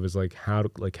think of is like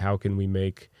how can we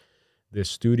make this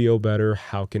studio better?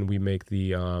 How can we make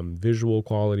the visual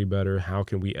quality better? How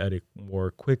can we edit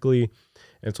more quickly?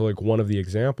 And so like one of the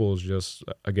examples, just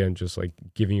like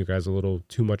giving you guys a little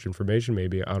too much information,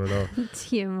 maybe, I don't know.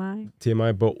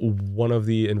 TMI, but one of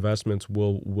the investments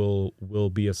will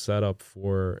be a setup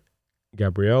for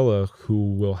Gabriella,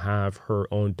 who will have her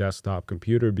own desktop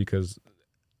computer, because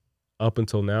up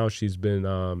until now she's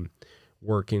been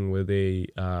working with a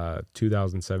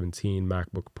 2017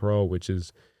 MacBook Pro, which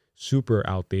is super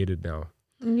outdated now.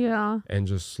 Yeah. And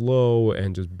just slow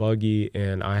and just buggy.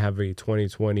 And I have a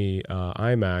 2020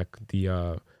 iMac,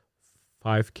 the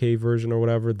 5K version or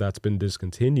whatever, that's been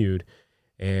discontinued.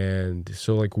 And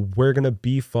so like we're going to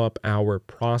beef up our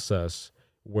process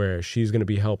where she's going to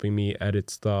be helping me edit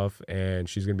stuff, and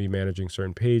she's going to be managing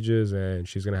certain pages, and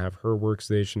she's going to have her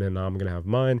workstation and I'm going to have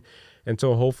mine. And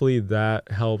so hopefully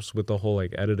that helps with the whole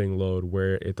like editing load,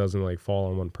 where it doesn't like fall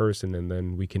on one person, and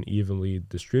then we can evenly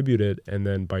distribute it. And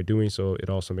then by doing so, it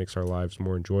also makes our lives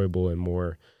more enjoyable and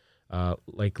more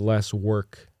like less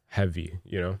work heavy,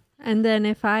 And then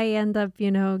if I end up,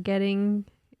 getting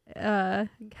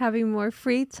having more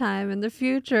free time in the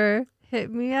future,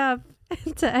 hit me up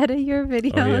to edit your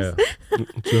videos. Oh, yeah.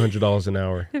 $200 an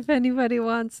hour. If anybody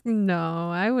wants.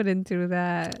 No, I wouldn't do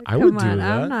that. I would do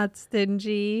that. I'm not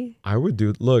stingy. I would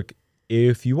do. Look,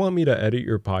 if you want me to edit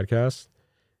your podcast,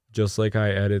 just like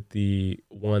I edit the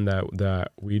one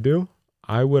that we do,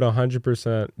 I would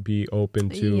 100% be open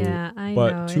to. Yeah, I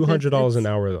but know. $200 an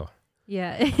hour though.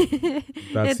 Yeah.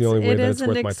 That's the only way that it's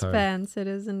worth my time. It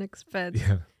is an expense.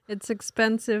 Yeah. It's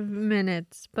expensive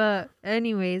minutes. But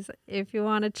anyways, if you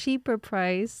want a cheaper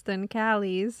price than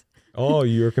Callie's. Oh,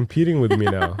 you're competing with me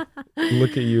now.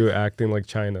 Look at you acting like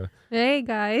China. Hey,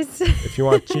 guys. If you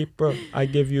want cheaper, I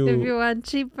give you... If you want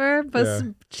cheaper, but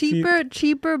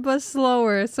cheaper but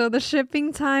slower. So the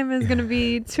shipping time is going to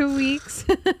be 2 weeks.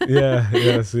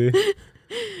 Yeah, see?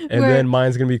 And then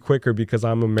mine's going to be quicker because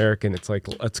I'm American. It's like,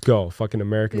 let's go. Fucking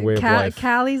American way of life.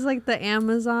 Callie's like the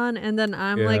Amazon, and then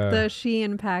I'm like the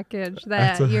Shein package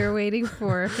that you're waiting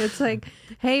for. It's like,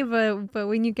 hey, but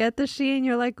when you get the Shein,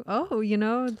 you're like, oh,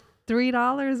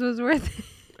 $3 was worth it.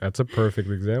 That's a perfect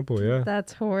example, yeah.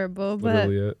 That's horrible.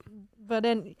 Literally it. But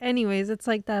anyways, it's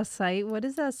like that site. What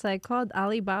is that site called?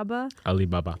 Alibaba?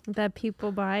 Alibaba. That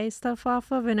people buy stuff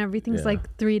off of, and everything's Yeah.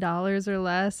 like $3 or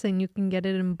less, and you can get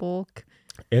it in bulk.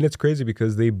 And it's crazy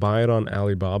because they buy it on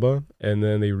Alibaba and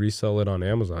then they resell it on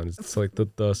Amazon. It's like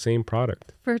the same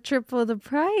product. For triple the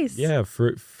price. Yeah,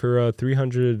 for a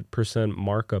 300%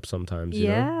 markup sometimes. You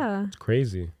know? Yeah. It's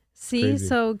crazy. See, Crazy.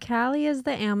 so Cali is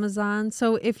the Amazon.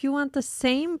 So if you want the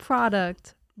same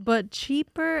product but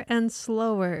cheaper and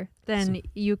slower, then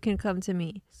you can come to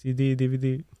me CD,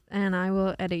 DVD. and I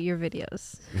will edit your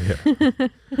videos.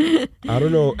 Yeah. I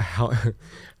don't know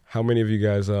how many of you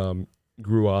guys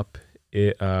grew up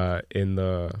in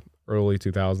the early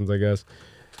 2000s, I guess.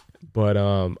 But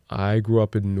I grew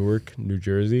up in Newark, New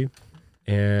Jersey,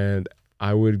 and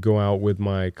I would go out with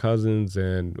my cousins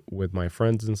and with my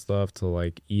friends and stuff to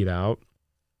like eat out.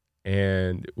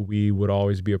 And we would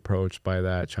always be approached by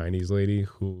that Chinese lady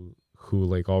who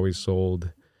like always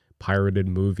sold pirated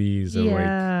movies and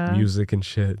Yeah. like music and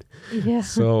shit. Yeah.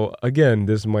 So again,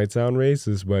 this might sound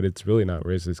racist, but it's really not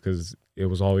racist because it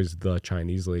was always the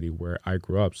Chinese lady where I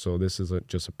grew up. So this is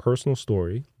just a personal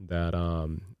story that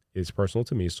is personal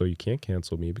to me. So you can't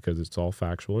cancel me because it's all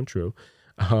factual and true.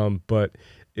 But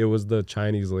it was the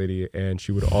Chinese lady, and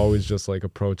she would always just like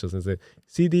approach us and say,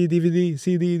 CD, DVD,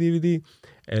 CD, DVD.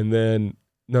 And then,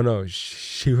 no,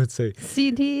 she would say,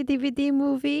 CD, DVD,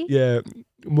 movie. yeah,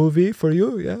 movie for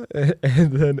you, yeah.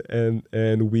 And then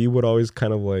and we would always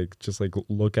kind of like just like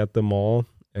look at them all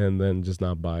and then just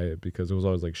not buy it because it was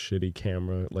always like shitty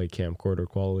camera, like camcorder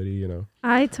quality, you know.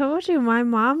 I told you my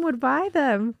mom would buy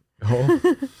them. Oh,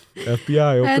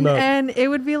 FBI, open up. And it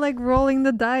would be like rolling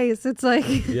the dice. It's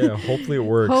like Yeah, hopefully it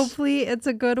works. hopefully it's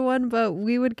a good one, but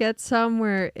we would get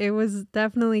somewhere. It was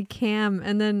definitely cam,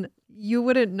 and then you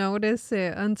wouldn't notice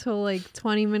it until like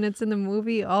 20 minutes in the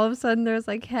movie. All of a sudden there's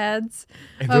like heads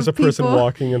And there's of a person people-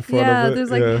 walking in front yeah, of it. there's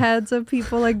like heads of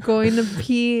people like going to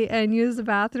pee and use the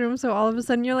bathroom. So all of a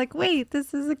sudden you're like, wait,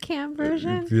 this is a cam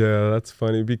version? Yeah, that's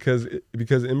funny because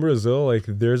in Brazil, like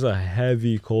there's a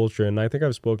heavy culture, and I think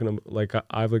I've spoken like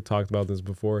I've like talked about this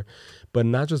before, but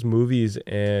not just movies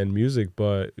and music,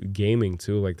 but gaming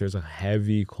too. Like there's a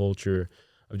heavy culture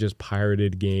of just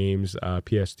pirated games,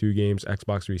 PS2 games,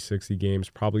 Xbox 360 games,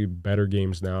 probably better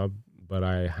games now, but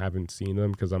I haven't seen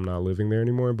them because I'm not living there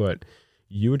anymore. But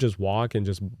you would just walk and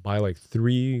just buy like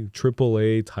 3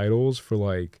 AAA titles for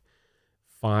like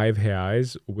 5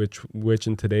 reais, which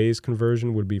in today's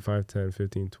conversion would be 5, 10,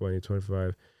 15, 20,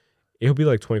 25. It would be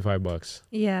like $25.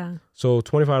 Yeah. So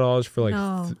 $25 for like,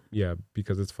 No. yeah,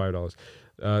 because it's $5.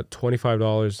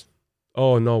 $25.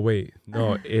 Oh, no, wait.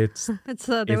 No, it's It's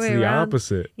the other it's way the around.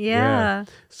 opposite. Yeah.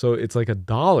 So it's like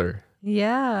 $1.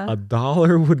 Yeah.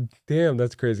 $1 would, damn,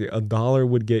 that's crazy. $1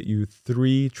 would get you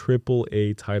 3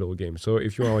 AAA title games. So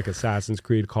if you want like Assassin's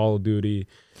Creed, Call of Duty,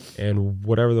 and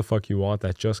whatever the fuck you want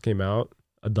that just came out,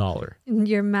 $1.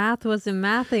 Your math wasn't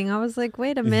mathing. I was like,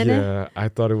 wait a minute. Yeah, I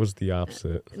thought it was the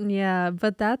opposite. Yeah,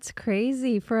 but that's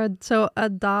crazy. So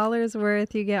 $1's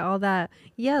worth, you get all that.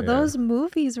 Yeah, those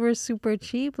movies were super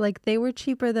cheap. Like they were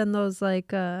cheaper than those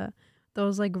like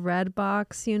red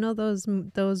box, you know,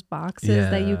 those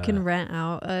boxes that you can Yeah. rent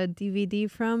out a DVD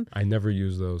from. I never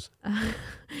use those.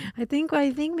 I think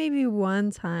maybe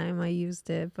one time I used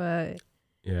it, but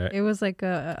Yeah, it was like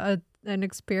an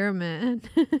experiment.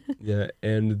 yeah,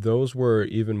 and those were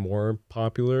even more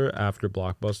popular after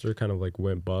Blockbuster kind of like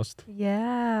went bust.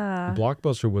 Yeah.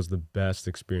 Blockbuster was the best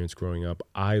experience growing up.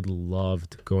 I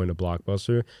loved going to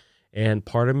Blockbuster, and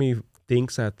part of me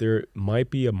thinks that there might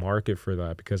be a market for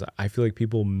that because I feel like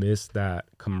people miss that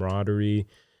camaraderie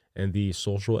and the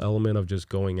social element of just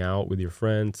going out with your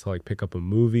friends to like pick up a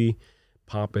movie,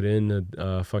 pop it in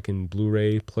a fucking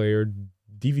Blu-ray player,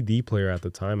 DVD player at the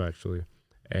time actually,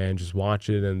 and just watch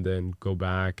it and then go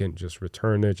back and just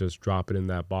return it, just drop it in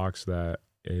that box that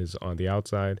is on the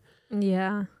outside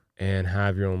Yeah. and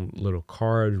have your own little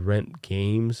card, rent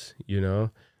games, you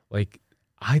know? Like,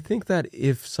 I think that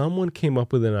if someone came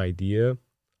up with an idea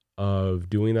of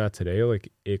doing that today,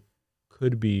 like, it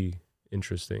could be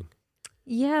interesting.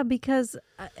 Yeah, because,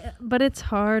 but it's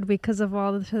hard because of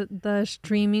all the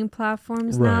streaming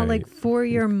platforms now. Right. Like for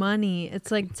your money,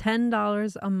 it's like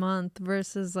 $10 a month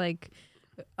versus like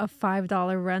a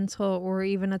 $5 rental or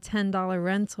even a $10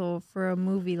 rental for a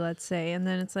movie, let's say. And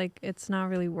then it's like, it's not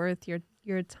really worth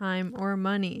your time or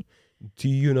money. Do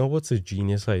you know what's a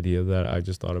genius idea that I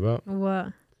just thought about?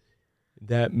 What?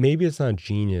 That maybe it's not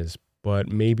genius, but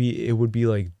maybe it would be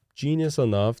like genius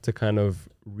enough to kind of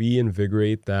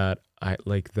reinvigorate that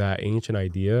ancient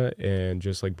idea and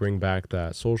just like bring back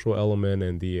that social element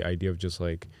and the idea of just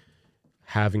like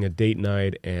having a date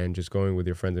night and just going with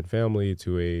your friends and family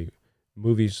to a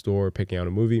movie store, picking out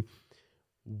a movie.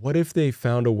 What if they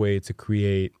found a way to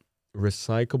create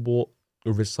recyclable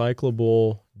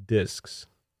discs?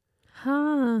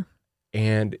 Huh.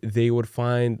 And they would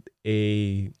find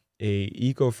a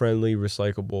eco-friendly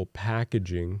recyclable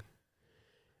packaging,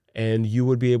 and you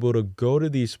would be able to go to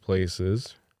these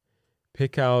places,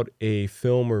 pick out a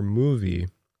film or movie,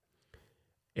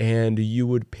 and you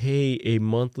would pay a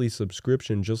monthly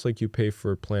subscription, just like you pay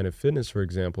for Planet Fitness, for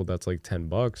example. That's like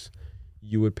 $10.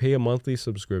 You would pay a monthly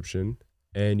subscription,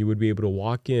 and you would be able to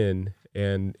walk in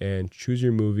and choose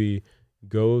your movie,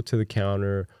 go to the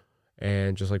counter,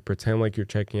 and just like pretend like you're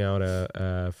checking out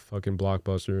a fucking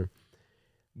Blockbuster.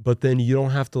 But then you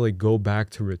don't have to like go back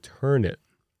to return it.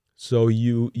 So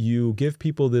you give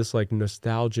people this like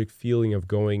nostalgic feeling of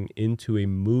going into a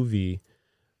movie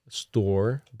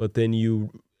store, but then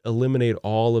you eliminate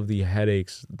all of the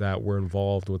headaches that were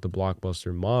involved with the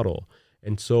Blockbuster model.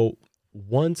 And so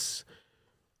once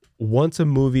a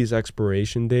movie's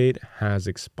expiration date has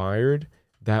expired,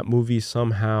 that movie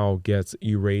somehow gets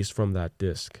erased from that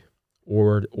disc,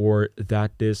 or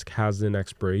that disc has an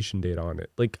expiration date on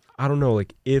it. Like, I don't know,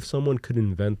 like if someone could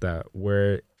invent that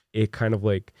where it kind of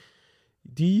like,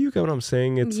 do you get what I'm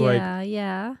saying? It's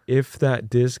yeah. If that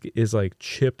disc is like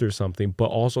chipped or something, but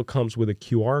also comes with a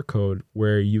QR code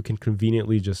where you can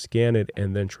conveniently just scan it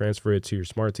and then transfer it to your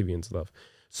smart TV and stuff.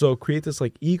 So create this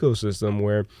like ecosystem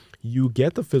where you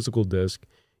get the physical disc,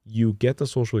 you get the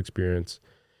social experience,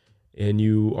 and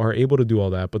you are able to do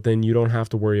all that, but then you don't have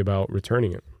to worry about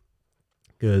returning it.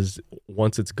 Because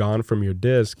once it's gone from your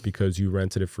disc because you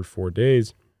rented it for 4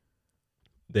 days,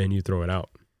 then you throw it out.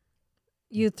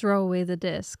 You throw away the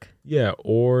disc. Yeah,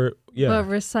 But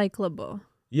recyclable.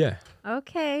 Yeah.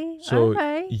 Okay. So all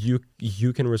right. you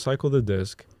can recycle the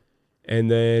disc,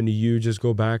 and then you just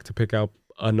go back to pick out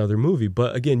another movie.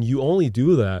 But again, you only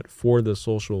do that for the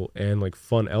social and like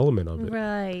fun element of it.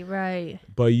 Right.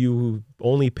 But you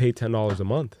only pay $10 a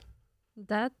month.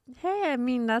 I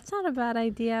mean, that's not a bad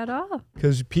idea at all.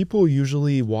 Because people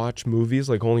usually watch movies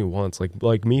like only once.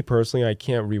 Like me personally, I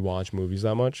can't rewatch movies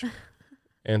that much.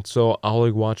 And so I'll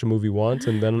like watch a movie once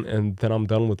and then I'm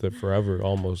done with it forever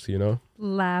almost, you know?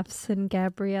 Laughs and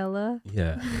Gabriella.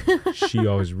 Yeah. She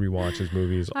always rewatches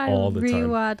movies all the time. I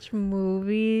rewatch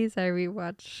movies. I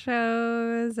rewatch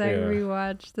shows. I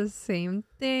rewatch the same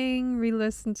thing.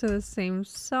 Re-listen to the same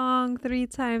song 3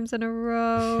 times in a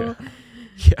row.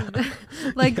 Yeah.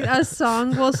 Like a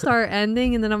song will start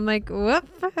ending and then I'm like, whoop.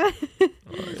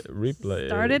 Replay.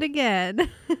 Start it again.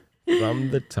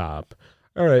 From the top.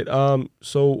 All right,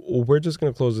 so we're just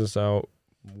going to close this out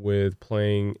with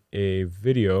playing a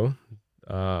video,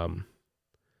 from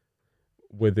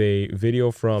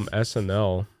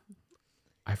SNL.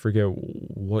 I forget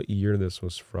what year this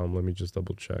was from. Let me just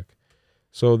double check.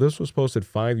 So this was posted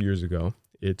 5 years ago.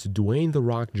 It's Dwayne "The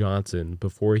Rock" Johnson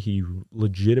before he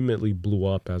legitimately blew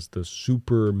up as the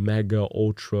super, mega,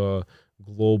 ultra,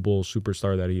 global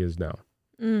superstar that he is now.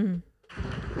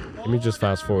 Let me just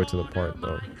fast forward to the part,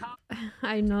 though.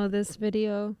 I know this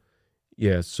video.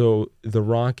 Yeah, so The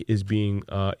Rock is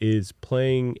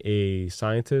playing a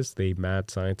scientist, a mad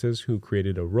scientist who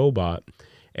created a robot,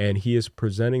 and he is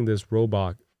presenting this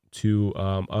robot to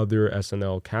other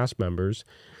SNL cast members.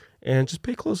 And just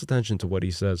pay close attention to what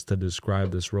he says to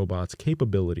describe this robot's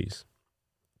capabilities.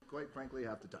 Quite frankly,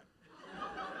 half the time.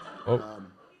 Oh.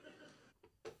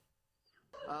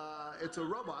 It's a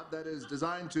robot that is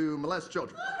designed to molest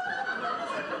children.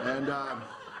 And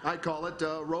I call it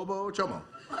Robo Chomo.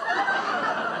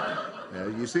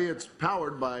 You see, it's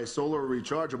powered by solar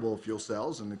rechargeable fuel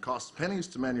cells, and it costs pennies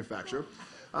to manufacture.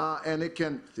 And it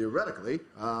can, theoretically,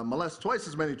 molest twice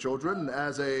as many children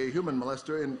as a human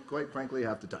molester in, quite frankly,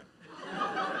 half the time.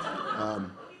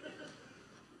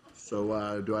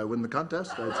 So do I win the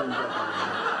contest? It seems like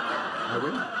I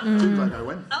win. Seems like I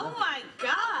win. Oh, my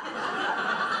God.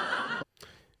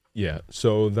 Yeah,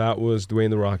 so that was Dwayne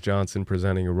 "The Rock" Johnson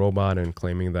presenting a robot and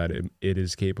claiming that it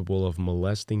is capable of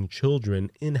molesting children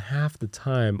in half the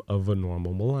time of a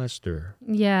normal molester.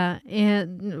 Yeah,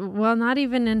 and well, not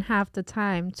even in half the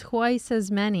time, twice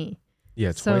as many.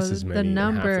 Yeah, twice as many in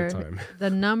half the time. The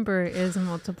number is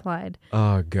multiplied.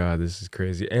 Oh, God, this is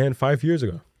crazy. And 5 years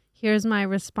ago. Here's my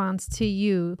response to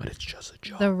you. But it's just a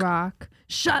joke. The Rock.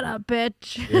 Shut up,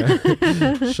 bitch. Yeah.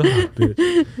 Shut up,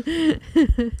 bitch.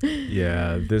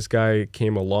 Yeah, this guy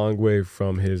came a long way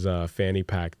from his fanny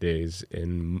pack days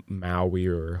in Maui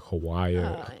or Hawaii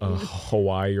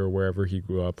or wherever he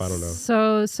grew up. I don't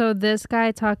know. So this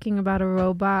guy talking about a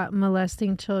robot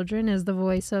molesting children is the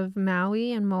voice of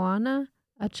Maui and Moana,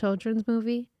 a children's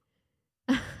movie.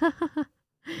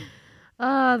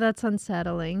 Oh, that's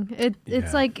unsettling.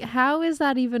 It's like, how is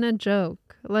that even a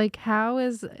joke? Like, how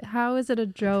is it a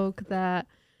joke that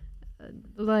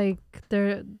like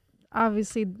they're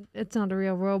obviously it's not a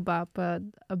real robot, but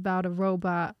about a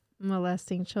robot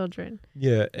molesting children.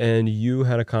 Yeah, and you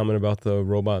had a comment about the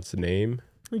robot's name.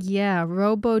 Yeah,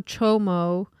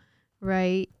 Robochomo,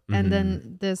 right? And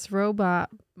then this robot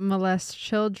molests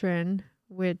children,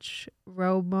 which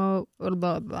blah,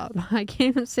 blah, blah. I can't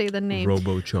even say the name.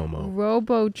 Robochomo.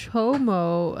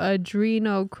 Robochomo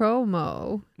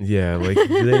adrenochromo. Yeah, like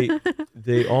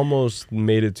they almost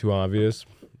made it too obvious,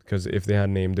 because if they had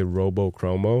named it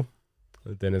Robochromo,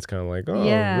 then it's kind of like, oh,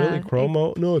 really,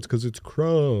 chromo? No, it's because it's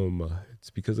chrome. It's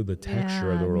because of the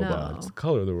texture of the robot. No. It's the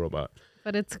color of the robot.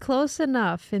 But it's close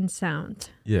enough in sound.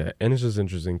 Yeah, and it's just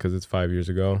interesting because it's 5 years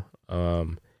ago.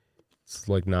 It's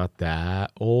like not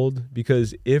that old,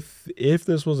 because if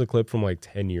this was a clip from like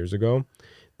 10 years ago,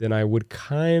 then I would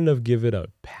kind of give it a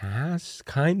pass,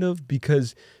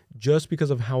 because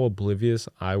of how oblivious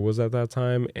I was at that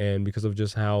time, and because of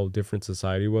just how different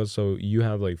society was. So you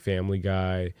have like Family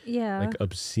Guy, like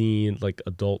obscene, like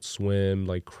Adult Swim,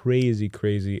 like crazy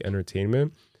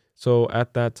entertainment. So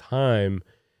at that time,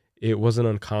 it wasn't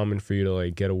uncommon for you to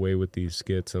like get away with these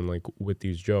skits and like with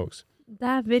these jokes.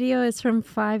 That video is from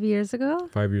 5 years ago?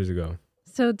 5 years ago.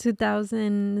 So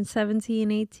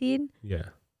 2017, 18? Yeah.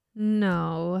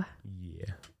 No.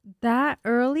 Yeah. That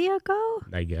early ago?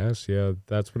 I guess, yeah.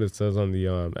 That's what it says on the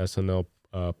SNL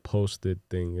posted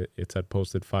thing. It said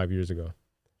posted 5 years ago.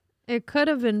 It could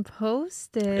have been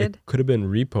posted. It could have been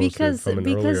reposted from an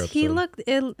earlier episode. He looked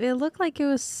it looked like it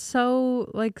was so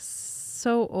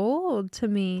old to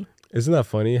me. Isn't that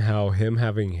funny how him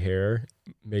having hair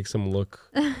makes him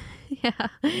look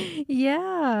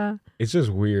Yeah. It's just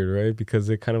weird, right? Because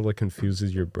it kind of like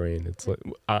confuses your brain. It's like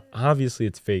obviously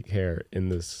it's fake hair in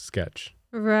this sketch.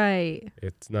 Right.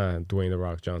 It's not Dwayne The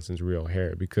Rock Johnson's real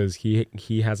hair, because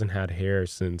he hasn't had hair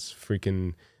since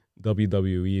freaking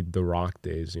WWE The Rock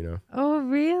days, you know? Oh,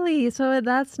 really? So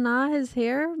that's not his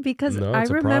hair? Because No, I it's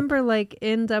a prop. remember like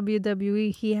in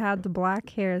WWE, he had the black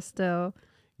hair still.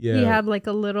 Yeah. He had like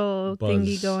a little Buzz.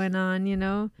 thingy going on, you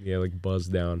know? Yeah, like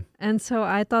buzzed down. And so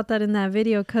I thought that in that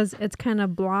video, because it's kind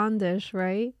of blondish,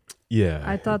 right? Yeah.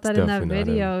 I thought it's that in that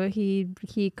definitely not him. video,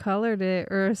 he colored it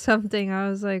or something. I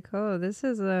was like, oh, this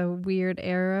is a weird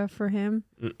era for him.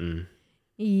 Mm-mm.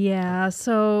 Yeah.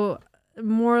 So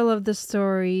moral of the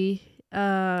story,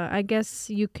 I guess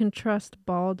you can trust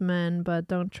bald men, but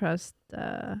don't trust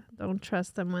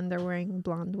them when they're wearing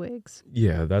blonde wigs.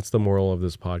 Yeah, that's the moral of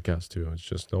this podcast too. It's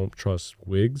just don't trust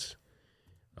wigs.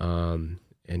 And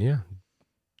yeah.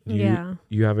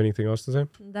 You have anything else to say?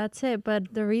 That's it.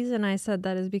 But the reason I said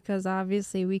that is because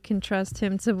obviously we can trust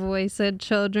him to voice a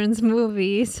children's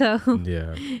movie. So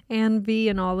Yeah. and be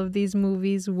in all of these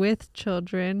movies with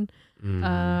children.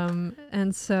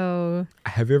 And so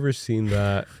Have you ever seen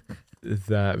that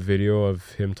video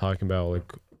of him talking about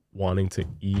like wanting to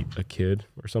eat a kid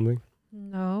or something?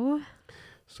 no,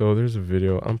 So there's a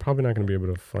video. I'm probably not going to be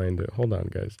able to find it. Hold on,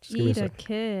 guys. Just give me a eat a second.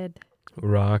 kid.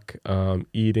 Rock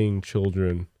eating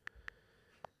children.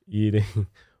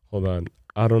 Hold on.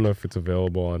 I don't know if it's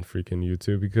available on freaking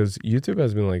YouTube, because YouTube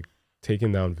has been like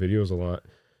taking down videos a lot.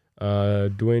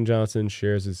 Dwayne Johnson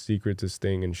shares his secret to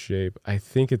staying in shape. I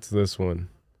think it's this one.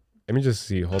 Let me just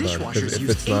see. Hold on. Because if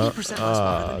it's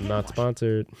not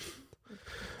sponsored.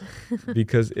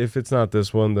 Because if it's not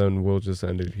this one, then we'll just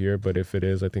end it here. But if it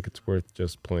is, I think it's worth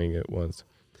just playing it once.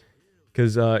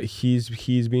 Because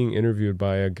he's being interviewed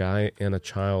by a guy and a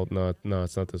child. No,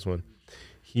 it's not this one.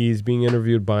 He's being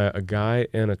interviewed by a guy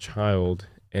and a child,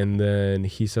 and then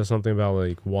he says something about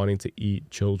like wanting to eat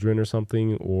children or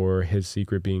something, or his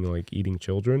secret being like eating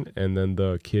children, and then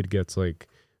the kid gets like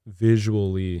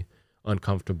visually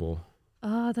uncomfortable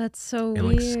Oh, that's so and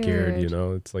weird. like scared, you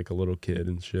know? It's like a little kid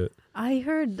and shit. I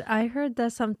heard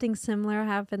that something similar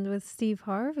happened with Steve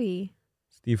Harvey.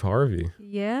 Steve Harvey?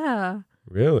 Yeah.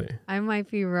 Really? I might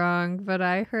be wrong, but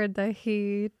I heard that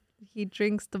he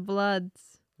drinks the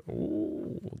bloods.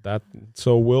 Ooh,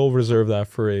 so we'll reserve that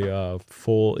for a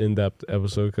full in-depth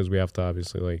episode, because we have to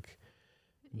obviously like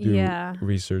do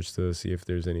research to see if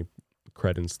there's any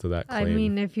credence to that claim. I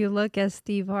mean, if you look at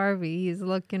Steve Harvey, he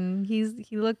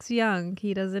looks young.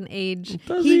 He doesn't age.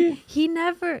 Does he? He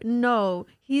never, no.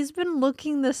 He's been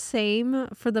looking the same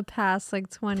for the past like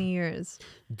 20 years.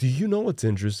 Do you know what's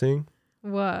interesting?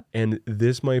 What? And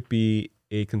this might be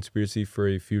a conspiracy for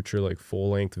a future like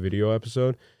full-length video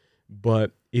episode,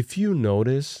 but if you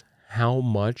notice how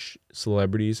much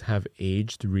celebrities have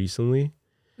aged recently,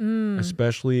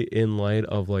 especially in light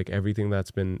of like everything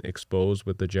that's been exposed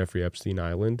with the Jeffrey Epstein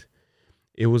Island,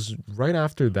 it was right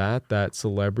after that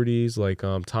celebrities like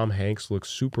Tom Hanks looked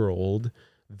super old.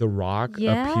 The Rock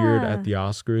appeared at the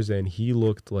Oscars and he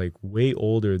looked like way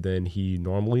older than he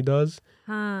normally does.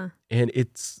 And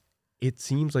it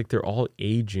seems like they're all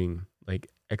aging like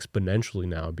exponentially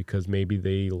now because maybe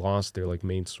they lost their like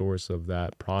main source of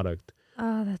that product.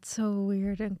 Oh, that's so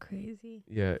weird and crazy.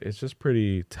 Yeah, it's just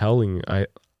pretty telling. I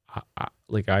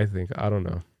think, I don't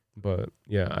know. But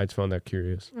yeah, I just found that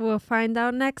curious. We'll find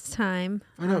out next time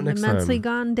on next the Mentally time.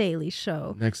 Gone Daily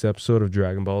Show. Next episode of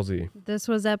Dragon Ball Z. This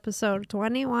was episode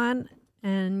 21,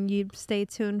 and you stay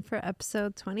tuned for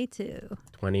episode 22.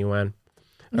 21.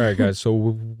 All right, guys. So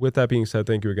with that being said,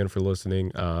 thank you again for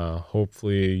listening.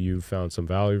 Hopefully you found some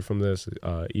value from this,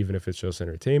 even if it's just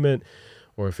entertainment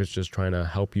or if it's just trying to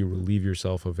help you relieve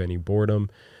yourself of any boredom.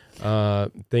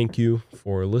 Thank you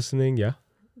for listening. Yeah.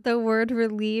 The word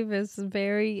relieve is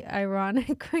very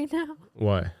ironic right now.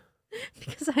 Why?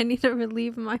 Because I need to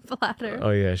relieve my bladder.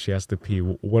 Oh, yeah. She has to pee.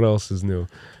 What else is new?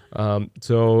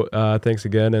 So thanks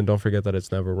again. And don't forget that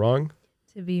it's never wrong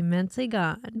to be mentally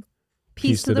gone.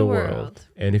 Peace to the world.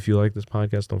 And if you like this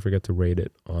podcast, don't forget to rate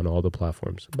it on all the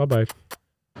platforms. Bye-bye.